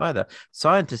scientists work either.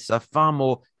 Scientists are far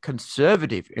more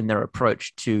conservative in their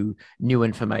approach to new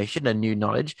information and new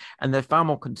knowledge, and they're far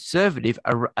more conservative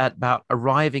about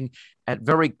arriving at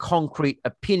very concrete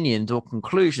opinions or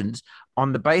conclusions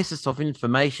on the basis of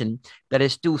information that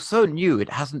is still so new it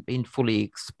hasn't been fully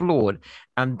explored.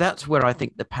 And that's where I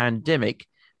think the pandemic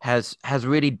has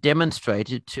really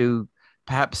demonstrated to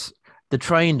perhaps the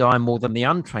trained eye more than the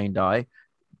untrained eye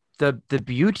the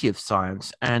beauty of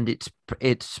science and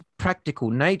its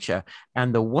practical nature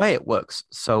and the way it works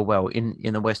so well in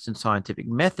the Western scientific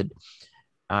method.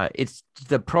 It's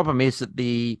the problem is that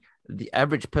the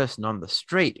average person on the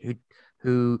street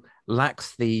who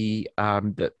lacks the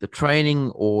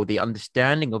training or the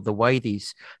understanding of the way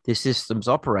these systems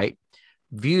operate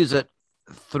views it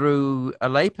through a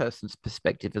layperson's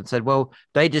perspective and said, well,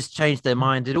 they just changed their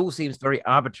mind. It all seems very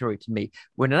arbitrary to me,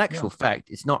 when in actual fact,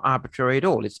 it's not arbitrary at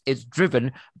all. It's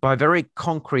driven by very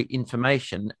concrete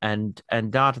information and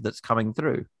data that's coming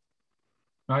through.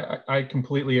 I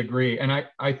completely agree. And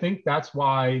I think that's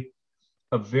why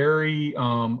a very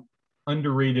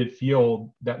underrated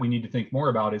field that we need to think more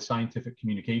about is scientific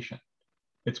communication.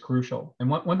 It's crucial. And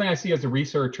one thing I see as a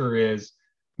researcher is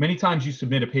many times you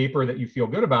submit a paper that you feel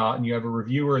good about and you have a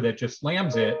reviewer that just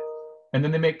slams it. And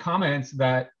then they make comments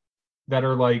that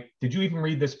are like, did you even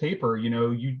read this paper? You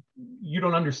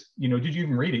don't understand, did you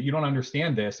even read it? You don't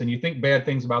understand this. And you think bad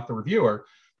things about the reviewer.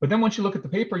 But then once you look at the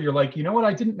paper, you're like, you know what?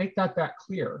 I didn't make that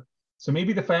clear. So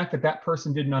maybe the fact that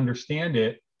person didn't understand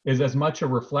it is as much a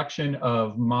reflection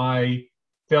of my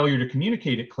failure to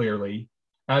communicate it clearly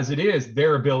as it is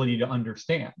their ability to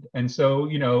understand. And so,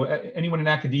 anyone in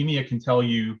academia can tell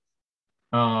you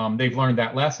they've learned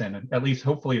that lesson. At least,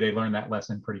 hopefully, they learned that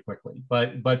lesson pretty quickly.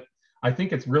 But I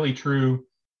think it's really true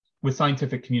with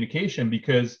scientific communication,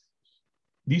 because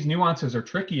these nuances are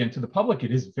tricky, and to the public,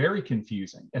 it is very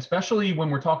confusing, especially when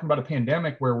we're talking about a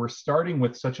pandemic where we're starting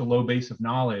with such a low base of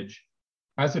knowledge.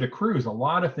 As it accrues, a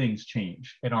lot of things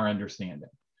change in our understanding.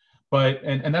 But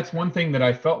and that's one thing that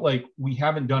I felt like we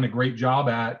haven't done a great job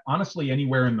at, honestly,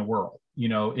 anywhere in the world,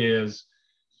 is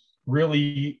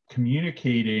really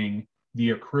communicating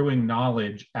the accruing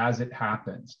knowledge as it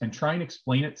happens and try and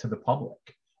explain it to the public.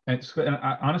 And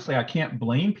honestly, I can't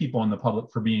blame people in the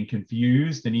public for being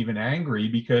confused and even angry,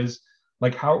 because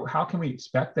how can we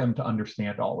expect them to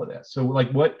understand all of this? So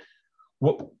what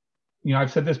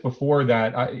I've said this before,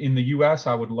 that in the US,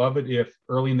 I would love it if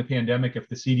early in the pandemic, if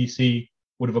the CDC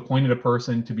would have appointed a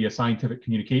person to be a scientific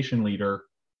communication leader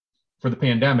for the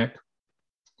pandemic,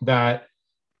 that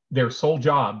their sole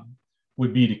job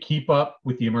would be to keep up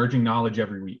with the emerging knowledge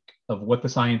every week of what the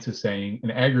science is saying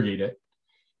and aggregate it.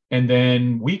 And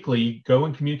then weekly, go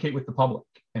and communicate with the public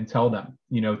and tell them,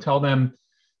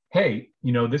 hey,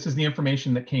 this is the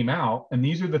information that came out, and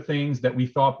these are the things that we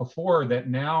thought before that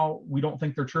now we don't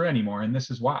think they're true anymore, and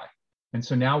this is why. And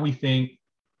so now we think,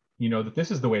 that this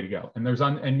is the way to go. And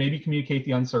and maybe communicate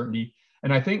the uncertainty.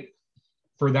 And I think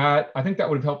that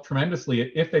would have helped tremendously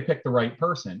if they picked the right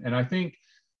person. And I think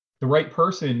the right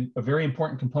person, a very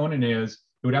important component is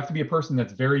it would have to be a person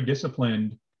that's very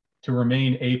disciplined to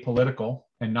remain apolitical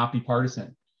and not be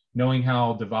partisan, knowing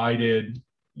how divided,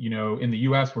 in the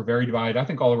US, we're very divided. I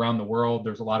think all around the world,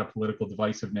 there's a lot of political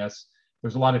divisiveness.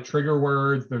 There's a lot of trigger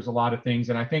words. There's a lot of things.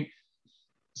 And I think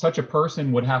such a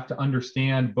person would have to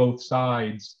understand both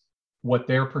sides, what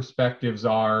their perspectives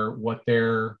are, what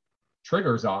their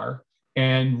triggers are,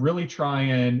 and really try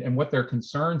and what their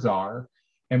concerns are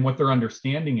and what their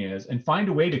understanding is, and find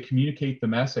a way to communicate the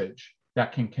message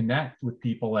that can connect with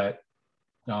people at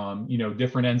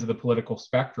different ends of the political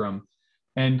spectrum,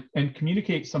 and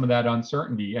communicate some of that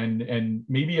uncertainty. And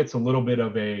maybe it's a little bit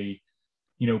of a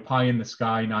pie in the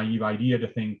sky naive idea to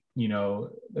think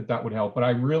that would help, but I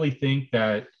really think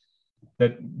that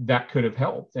could have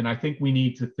helped. And I think we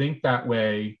need to think that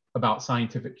way about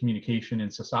scientific communication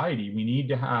in society. We need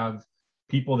to have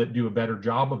people that do a better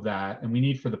job of that, and we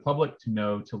need for the public to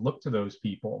know to look to those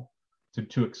people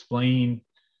to explain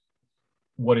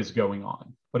what is going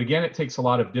on. But again, it takes a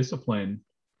lot of discipline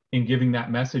in giving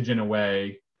that message in a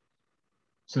way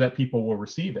so that people will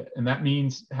receive it. And that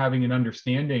means having an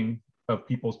understanding of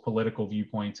people's political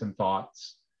viewpoints and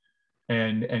thoughts,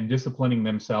 and disciplining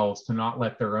themselves to not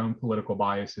let their own political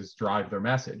biases drive their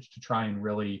message, to try and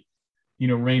really,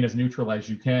 remain as neutral as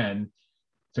you can,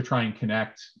 to try and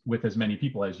connect with as many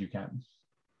people as you can.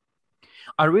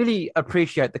 I really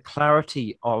appreciate the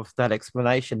clarity of that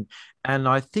explanation. And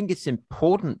I think it's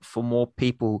important for more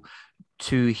people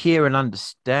to hear and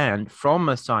understand from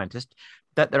a scientist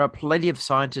that there are plenty of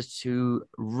scientists who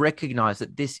recognize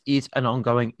that this is an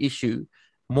ongoing issue.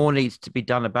 More needs to be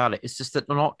done about it. It's just that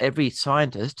not every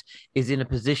scientist is in a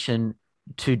position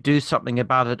to do something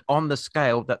about it on the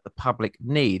scale that the public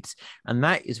needs. And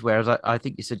that is where, as I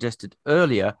think you suggested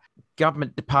earlier,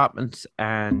 government departments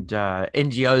and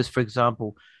NGOs, for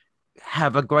example,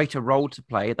 have a greater role to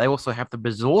play. They also have the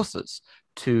resources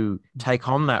to take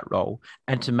on that role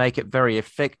and to make it very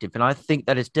effective. And I think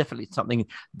that is definitely something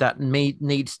that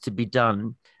needs to be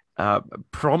done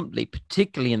promptly,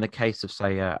 particularly in the case of,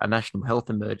 say, a national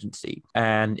health emergency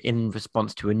and in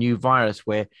response to a new virus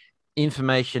where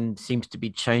information seems to be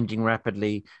changing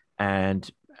rapidly, and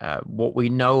what we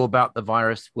know about the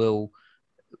virus will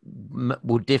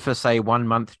differ, say, 1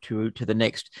 month to the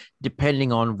next,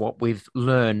 depending on what we've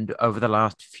learned over the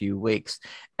last few weeks.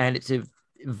 And it's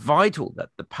vital that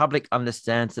the public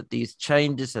understands that these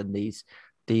changes and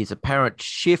these apparent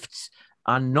shifts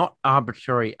are not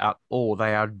arbitrary at all.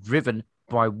 They are driven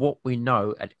by what we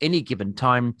know at any given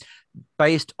time,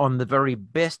 based on the very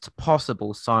best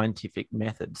possible scientific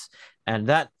methods. And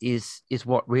that is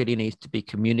what really needs to be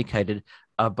communicated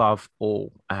above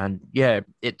all. And yeah,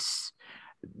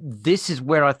 this is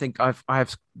where I think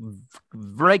I've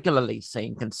regularly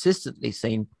seen, consistently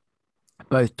seen,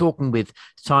 both talking with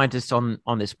scientists on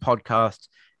this podcast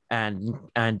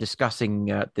and discussing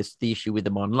the issue with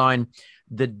them online,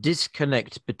 the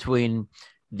disconnect between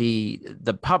the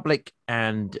public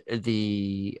and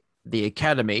the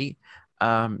academy,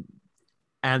 and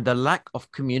the lack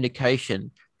of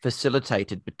communication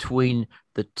facilitated between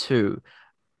the two.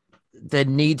 There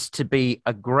needs to be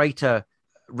a greater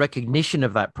recognition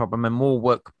of that problem and more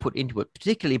work put into it,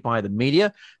 particularly by the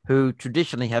media, who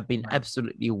traditionally have been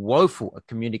absolutely woeful at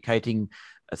communicating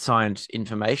science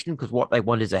information, because what they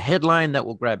want is a headline that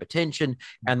will grab attention,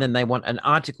 and then they want an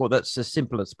article that's as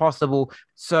simple as possible.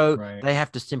 So they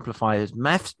have to simplify it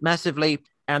massively,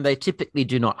 and they typically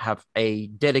do not have a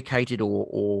dedicated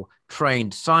or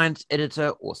trained science editor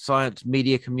or science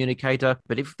media communicator.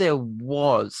 But if there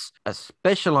was a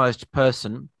specialized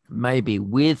person, maybe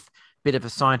with a bit of a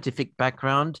scientific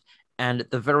background, and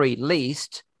at the very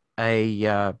least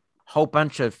a whole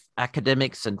bunch of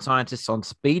academics and scientists on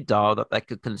speed dial that they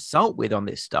could consult with on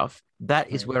this stuff, that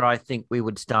is where I think we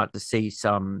would start to see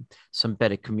some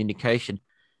better communication.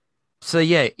 So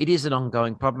yeah, it is an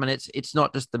ongoing problem, and it's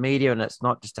not just the media, and it's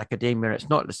not just academia, and it's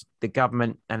not just the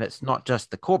government, and it's not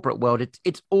just the corporate world.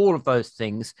 It's all of those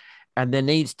things, and there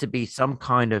needs to be some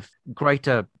kind of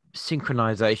greater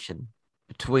synchronization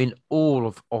between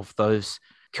all of those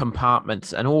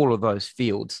compartments and all of those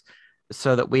fields,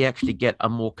 so that we actually get a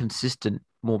more consistent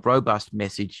more robust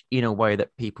message in a way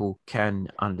that people can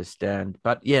understand.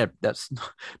 But yeah, that's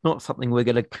not something we're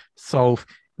going to solve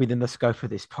within the scope of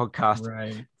this podcast.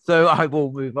 Right. So I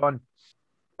will move on.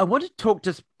 I want to talk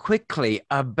just quickly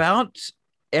about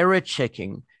error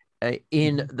checking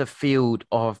in the field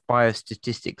of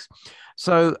biostatistics.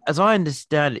 So, as I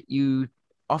understand it, you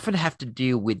often have to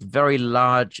deal with very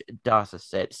large data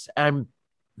sets, and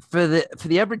for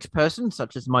the average person,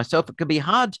 such as myself, it can be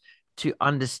hard to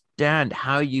understand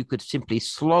how you could simply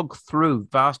slog through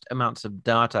vast amounts of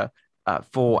data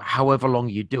for however long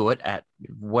you do it at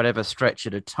whatever stretch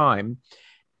at a time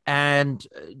and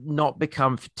not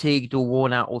become fatigued or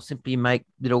worn out or simply make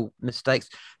little mistakes.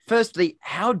 Firstly,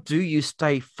 how do you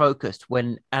stay focused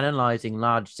when analyzing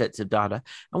large sets of data?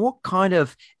 And what kind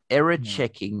of error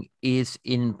checking is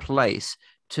in place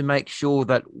to make sure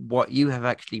that what you have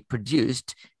actually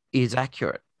produced is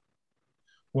accurate?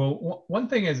 Well, one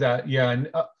thing is that, yeah,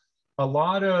 and a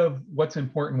lot of what's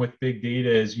important with big data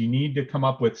is you need to come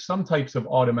up with some types of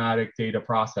automatic data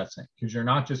processing, because you're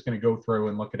not just going to go through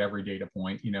and look at every data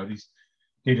point. These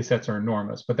data sets are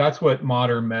enormous, but that's what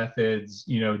modern methods,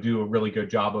 do a really good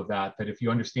job of that if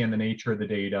you understand the nature of the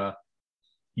data,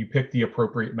 you pick the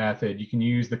appropriate method, you can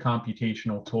use the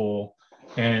computational tool,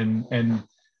 and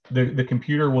the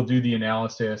computer will do the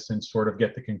analysis and sort of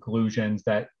get the conclusions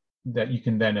that you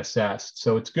can then assess.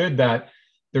 So it's good that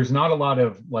there's not a lot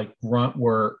of like grunt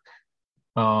work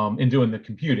in doing the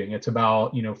computing. It's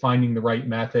about, finding the right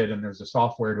method, and there's a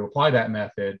software to apply that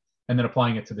method and then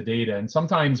applying it to the data. And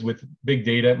sometimes with big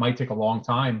data, it might take a long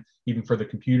time even for the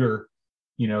computer,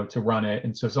 to run it.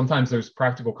 And so sometimes there's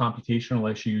practical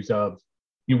computational issues of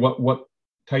what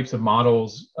types of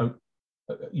models a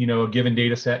given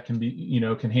data set can be,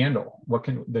 can handle,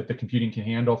 that the computing can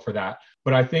handle for that.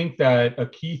 But I think that a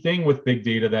key thing with big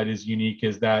data that is unique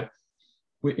is that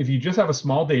if you just have a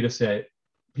small data set,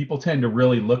 people tend to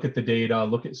really look at the data,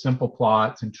 look at simple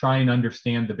plots, and try and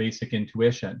understand the basic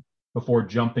intuition before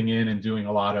jumping in and doing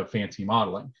a lot of fancy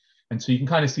modeling. And so you can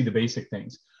kind of see the basic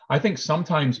things. I think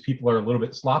sometimes people are a little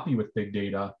bit sloppy with big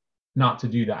data not to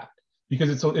do that, because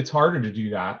it's harder to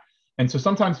do that. And so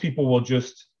sometimes people will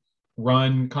just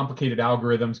run complicated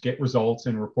algorithms, get results,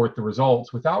 and report the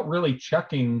results without really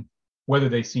checking whether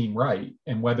they seem right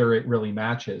and whether it really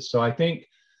matches. So I think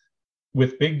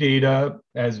with big data,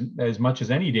 as much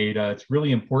as any data, it's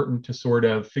really important to sort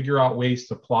of figure out ways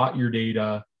to plot your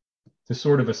data, to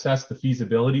sort of assess the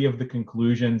feasibility of the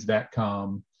conclusions that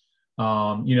come,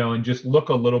 and just look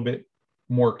a little bit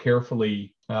more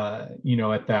carefully,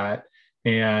 at that.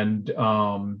 And,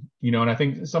 and I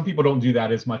think some people don't do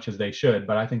that as much as they should,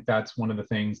 but I think that's one of the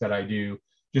things that I do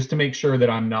just to make sure that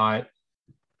I'm not,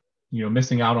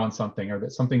 missing out on something, or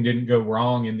that something didn't go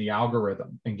wrong in the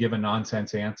algorithm and give a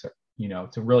nonsense answer,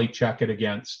 to really check it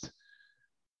against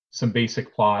some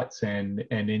basic plots and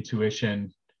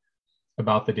intuition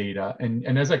about the data.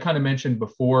 And as I kind of mentioned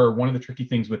before, one of the tricky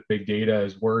things with big data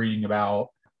is worrying about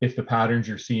if the patterns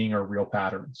you're seeing are real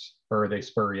patterns or are they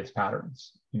spurious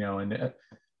patterns. And an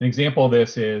example of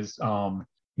this is,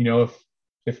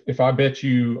 if I bet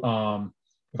you $100,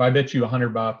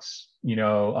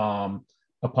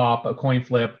 a pop, a coin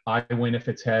flip, I win if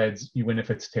it's heads, you win if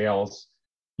it's tails.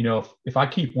 If I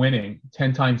keep winning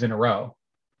 10 times in a row,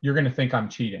 you're going to think I'm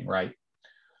cheating, right?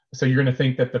 So you're going to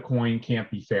think that the coin can't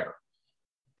be fair.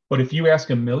 But if you ask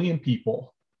 1 million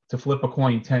people to flip a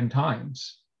coin 10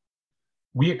 times,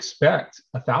 we expect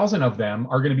 1,000 of them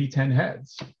are going to be 10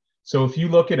 heads. So if you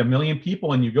look at 1 million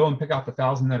people and you go and pick out the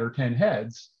 1,000 that are 10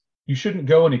 heads, you shouldn't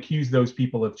go and accuse those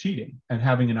people of cheating and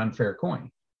having an unfair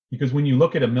coin. Because when you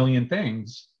look at 1 million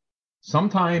things,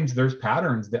 sometimes there's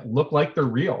patterns that look like they're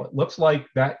real. It looks like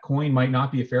that coin might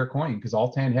not be a fair coin because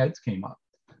all 10 heads came up.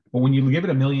 But when you give it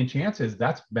 1 million chances,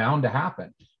 that's bound to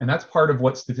happen. And that's part of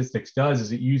what statistics does,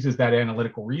 is it uses that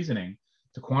analytical reasoning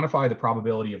to quantify the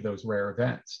probability of those rare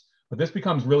events. But this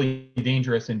becomes really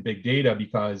dangerous in big data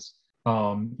because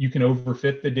you can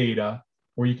overfit the data,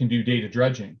 or you can do data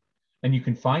dredging, and you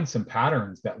can find some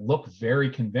patterns that look very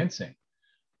convincing.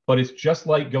 But it's just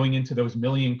like going into those 1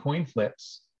 million coin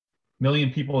flips, 1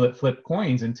 million people that flip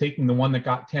coins, and taking the one that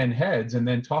got 10 heads and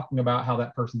then talking about how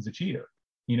that person's a cheater.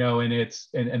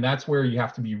 And that's where you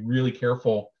have to be really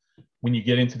careful when you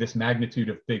get into this magnitude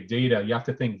of big data. You have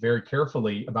to think very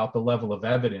carefully about the level of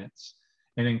evidence.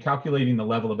 And in calculating the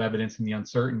level of evidence and the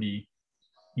uncertainty,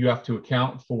 you have to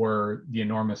account for the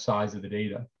enormous size of the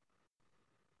data.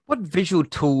 What visual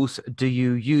tools do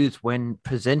you use when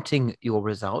presenting your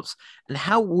results, and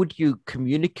how would you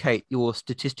communicate your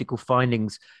statistical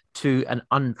findings to an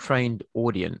untrained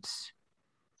audience?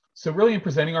 so really in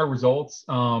presenting our results,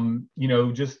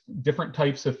 just different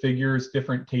types of figures,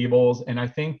 different tables. And I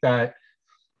think that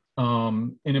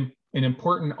an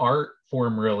important art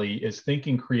form really is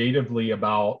thinking creatively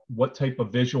about what type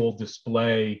of visual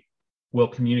display will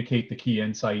communicate the key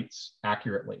insights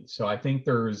accurately. So I think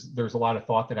there's a lot of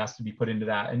thought that has to be put into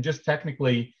that. And just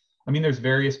technically, I mean, there's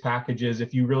various packages.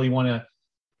 If you really want to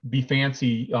be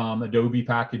fancy, Adobe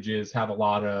packages have a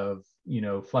lot of,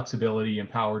 flexibility and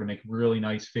power to make really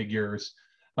nice figures.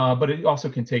 But it also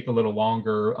can take a little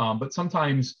longer. But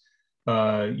sometimes,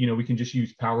 we can just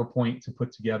use PowerPoint to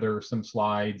put together some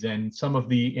slides, and some of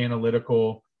the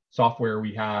analytical software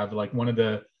we have, like one of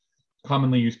the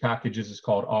commonly used packages is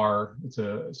called R. It's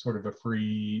a sort of a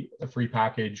free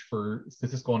package for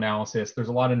statistical analysis. There's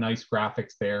a lot of nice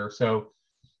graphics there. So,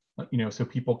 so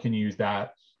people can use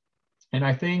that. And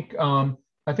I think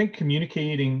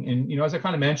communicating, and as I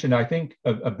kind of mentioned, I think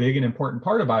a big and important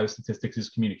part of biostatistics is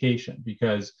communication,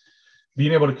 because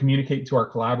being able to communicate to our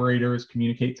collaborators,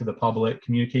 communicate to the public,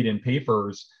 communicate in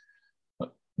papers,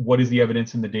 what is the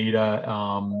evidence in the data?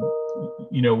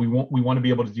 We want to be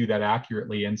able to do that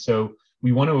accurately, and so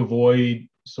we want to avoid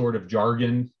sort of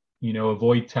jargon,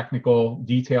 avoid technical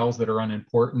details that are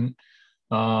unimportant,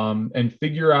 and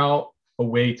figure out a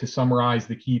way to summarize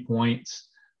the key points.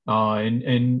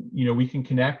 And we can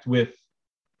connect with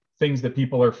things that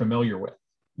people are familiar with,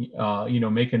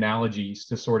 make analogies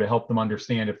to sort of help them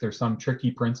understand if there's some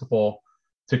tricky principle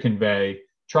to convey,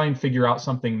 try and figure out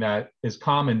something that is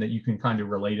common that you can kind of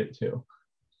relate it to.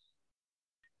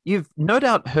 You've no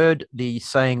doubt heard the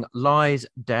saying, lies,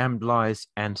 damned lies,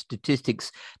 and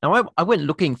statistics. Now, I went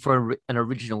looking for an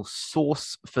original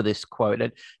source for this quote.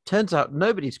 It turns out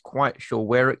nobody's quite sure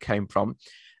where it came from,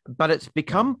 but it's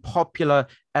become popular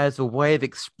as a way of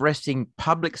expressing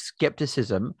public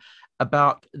skepticism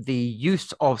about the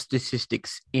use of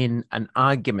statistics in an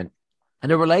argument.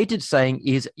 And a related saying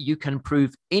is, you can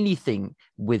prove anything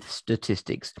with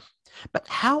statistics. But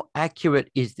how accurate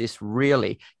is this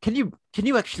really? Can you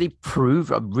actually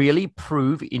really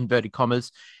prove, inverted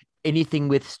commas, anything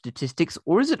with statistics?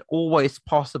 Or is it always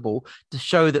possible to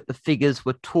show that the figures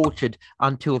were tortured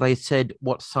until they said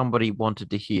what somebody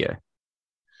wanted to hear?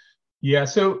 Yeah,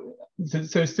 so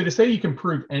to say you can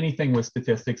prove anything with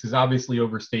statistics is obviously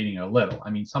overstating it a little. I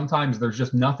mean, sometimes there's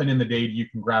just nothing in the data you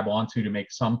can grab onto to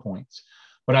make some points.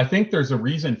 But I think there's a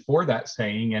reason for that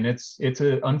saying, and it's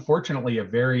unfortunately a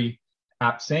very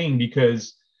apt saying,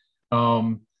 because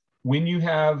when you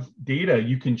have data,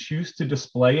 you can choose to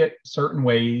display it certain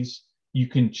ways. You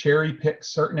can cherry pick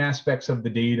certain aspects of the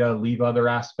data, leave other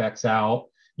aspects out.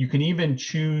 You can even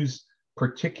choose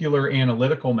particular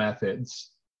analytical methods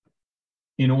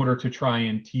in order to try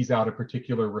and tease out a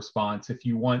particular response if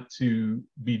you want to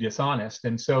be dishonest.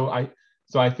 And so I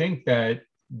think that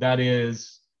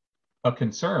is a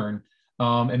concern.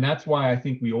 And that's why I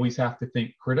think we always have to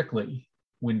think critically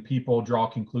when people draw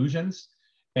conclusions.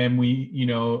 And we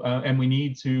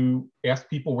need to ask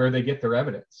people where they get their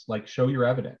evidence. Like, show your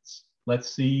evidence.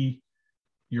 Let's see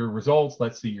your results.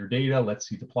 Let's see your data. Let's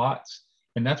see the plots.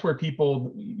 And that's where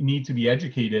people need to be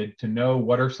educated to know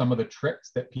what are some of the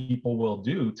tricks that people will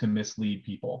do to mislead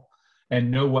people, and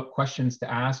know what questions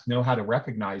to ask, know how to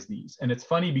recognize these. And it's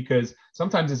funny because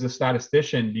sometimes as a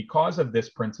statistician, because of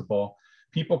this principle,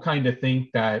 people kind of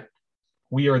think that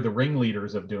we are the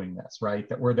ringleaders of doing this, right?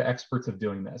 That we're the experts of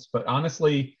doing this. But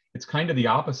honestly, it's kind of the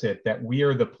opposite, that we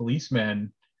are the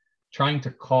policemen trying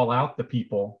to call out the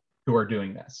people who are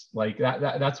doing this. Like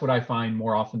that's what I find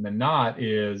more often than not,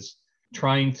 is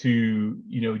trying to,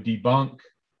 debunk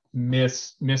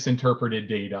misinterpreted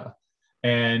data,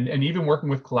 and even working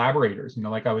with collaborators,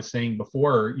 like I was saying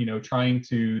before,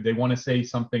 they want to say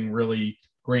something really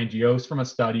grandiose from a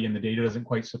study and the data doesn't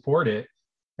quite support it,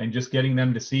 and just getting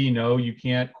them to see, no, you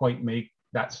can't quite make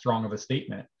that strong of a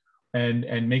statement,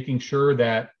 and making sure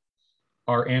that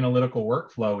our analytical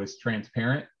workflow is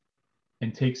transparent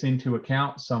and takes into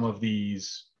account some of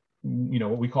these,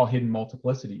 what we call hidden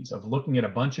multiplicities, of looking at a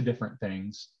bunch of different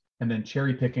things and then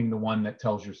cherry picking the one that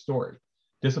tells your story,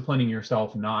 disciplining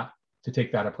yourself not to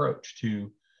take that approach,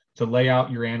 to lay out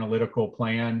your analytical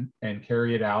plan and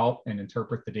carry it out and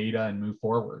interpret the data and move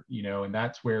forward, and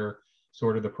that's where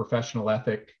sort of the professional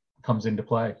ethic comes into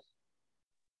play.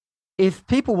 If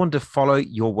people want to follow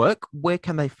your work, where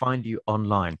can they find you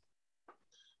online?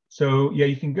 So yeah,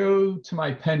 you can go to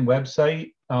my Penn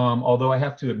website. Although I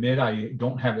have to admit, I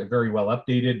don't have it very well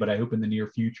updated, but I hope in the near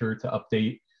future to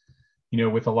update,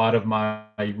 with a lot of my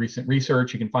recent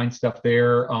research. You can find stuff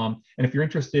there. And if you're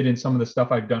interested in some of the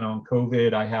stuff I've done on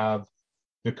COVID, I have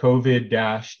the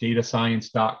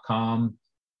COVID-datascience.com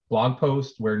blog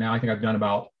post, where now I think I've done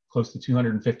about close to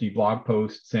 250 blog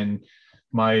posts, and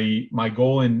my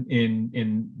goal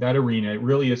in that arena, it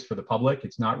really is for the public.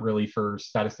 It's not really for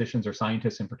statisticians or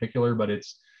scientists in particular, but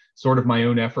it's sort of my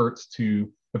own efforts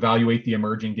to evaluate the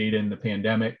emerging data in the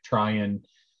pandemic, try and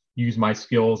use my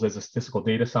skills as a statistical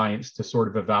data science to sort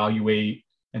of evaluate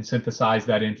and synthesize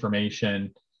that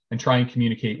information and try and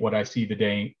communicate what I see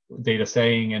the data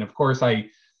saying. And of course,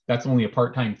 that's only a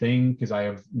part-time thing because I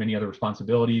have many other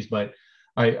responsibilities, but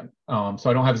so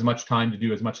I don't have as much time to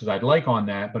do as much as I'd like on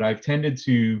that, but I've tended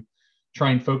to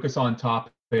try and focus on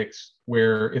topics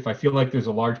where if I feel like there's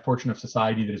a large portion of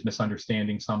society that is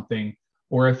misunderstanding something,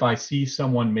 or if I see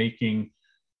someone making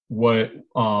what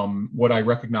I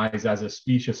recognize as a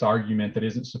specious argument that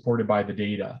isn't supported by the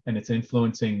data, and it's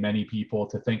influencing many people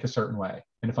to think a certain way,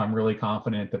 and if I'm really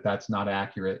confident that that's not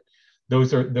accurate,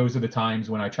 those are the times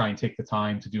when I try and take the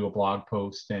time to do a blog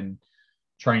post and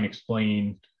try and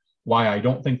explain why I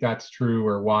don't think that's true,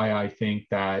 or why I think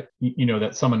that,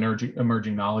 that some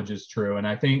emerging knowledge is true. And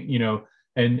I think,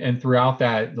 and throughout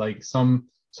that, like some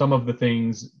of the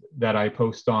things that I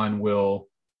post on will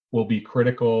be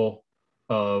critical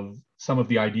of some of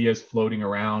the ideas floating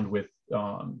around with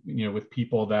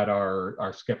people that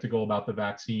are skeptical about the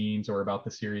vaccines or about the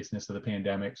seriousness of the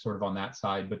pandemic, sort of on that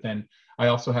side. But then I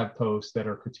also have posts that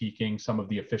are critiquing some of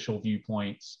the official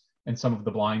viewpoints and some of the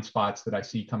blind spots that I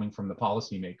see coming from the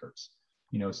policymakers.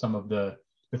 Some of the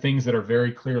things that are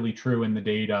very clearly true in the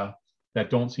data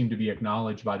that don't seem to be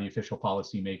acknowledged by the official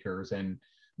policymakers. And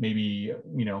maybe,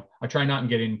 I try not to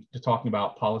get into talking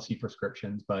about policy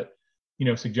prescriptions, but,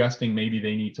 suggesting maybe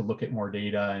they need to look at more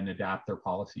data and adapt their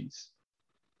policies.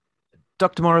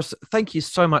 Dr. Morris, thank you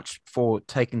so much for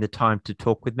taking the time to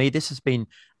talk with me. This has been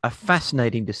a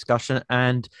fascinating discussion,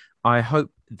 and I hope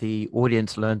the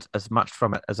audience learns as much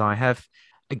from it as I have.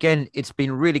 Again, it's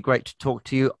been really great to talk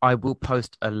to you. I will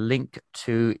post a link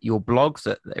to your blog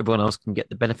so that everyone else can get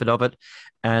the benefit of it,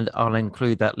 and I'll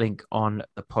include that link on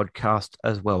the podcast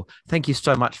as well. Thank you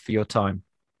so much for your time.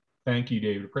 Thank you,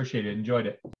 David. Appreciate it. Enjoyed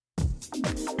it.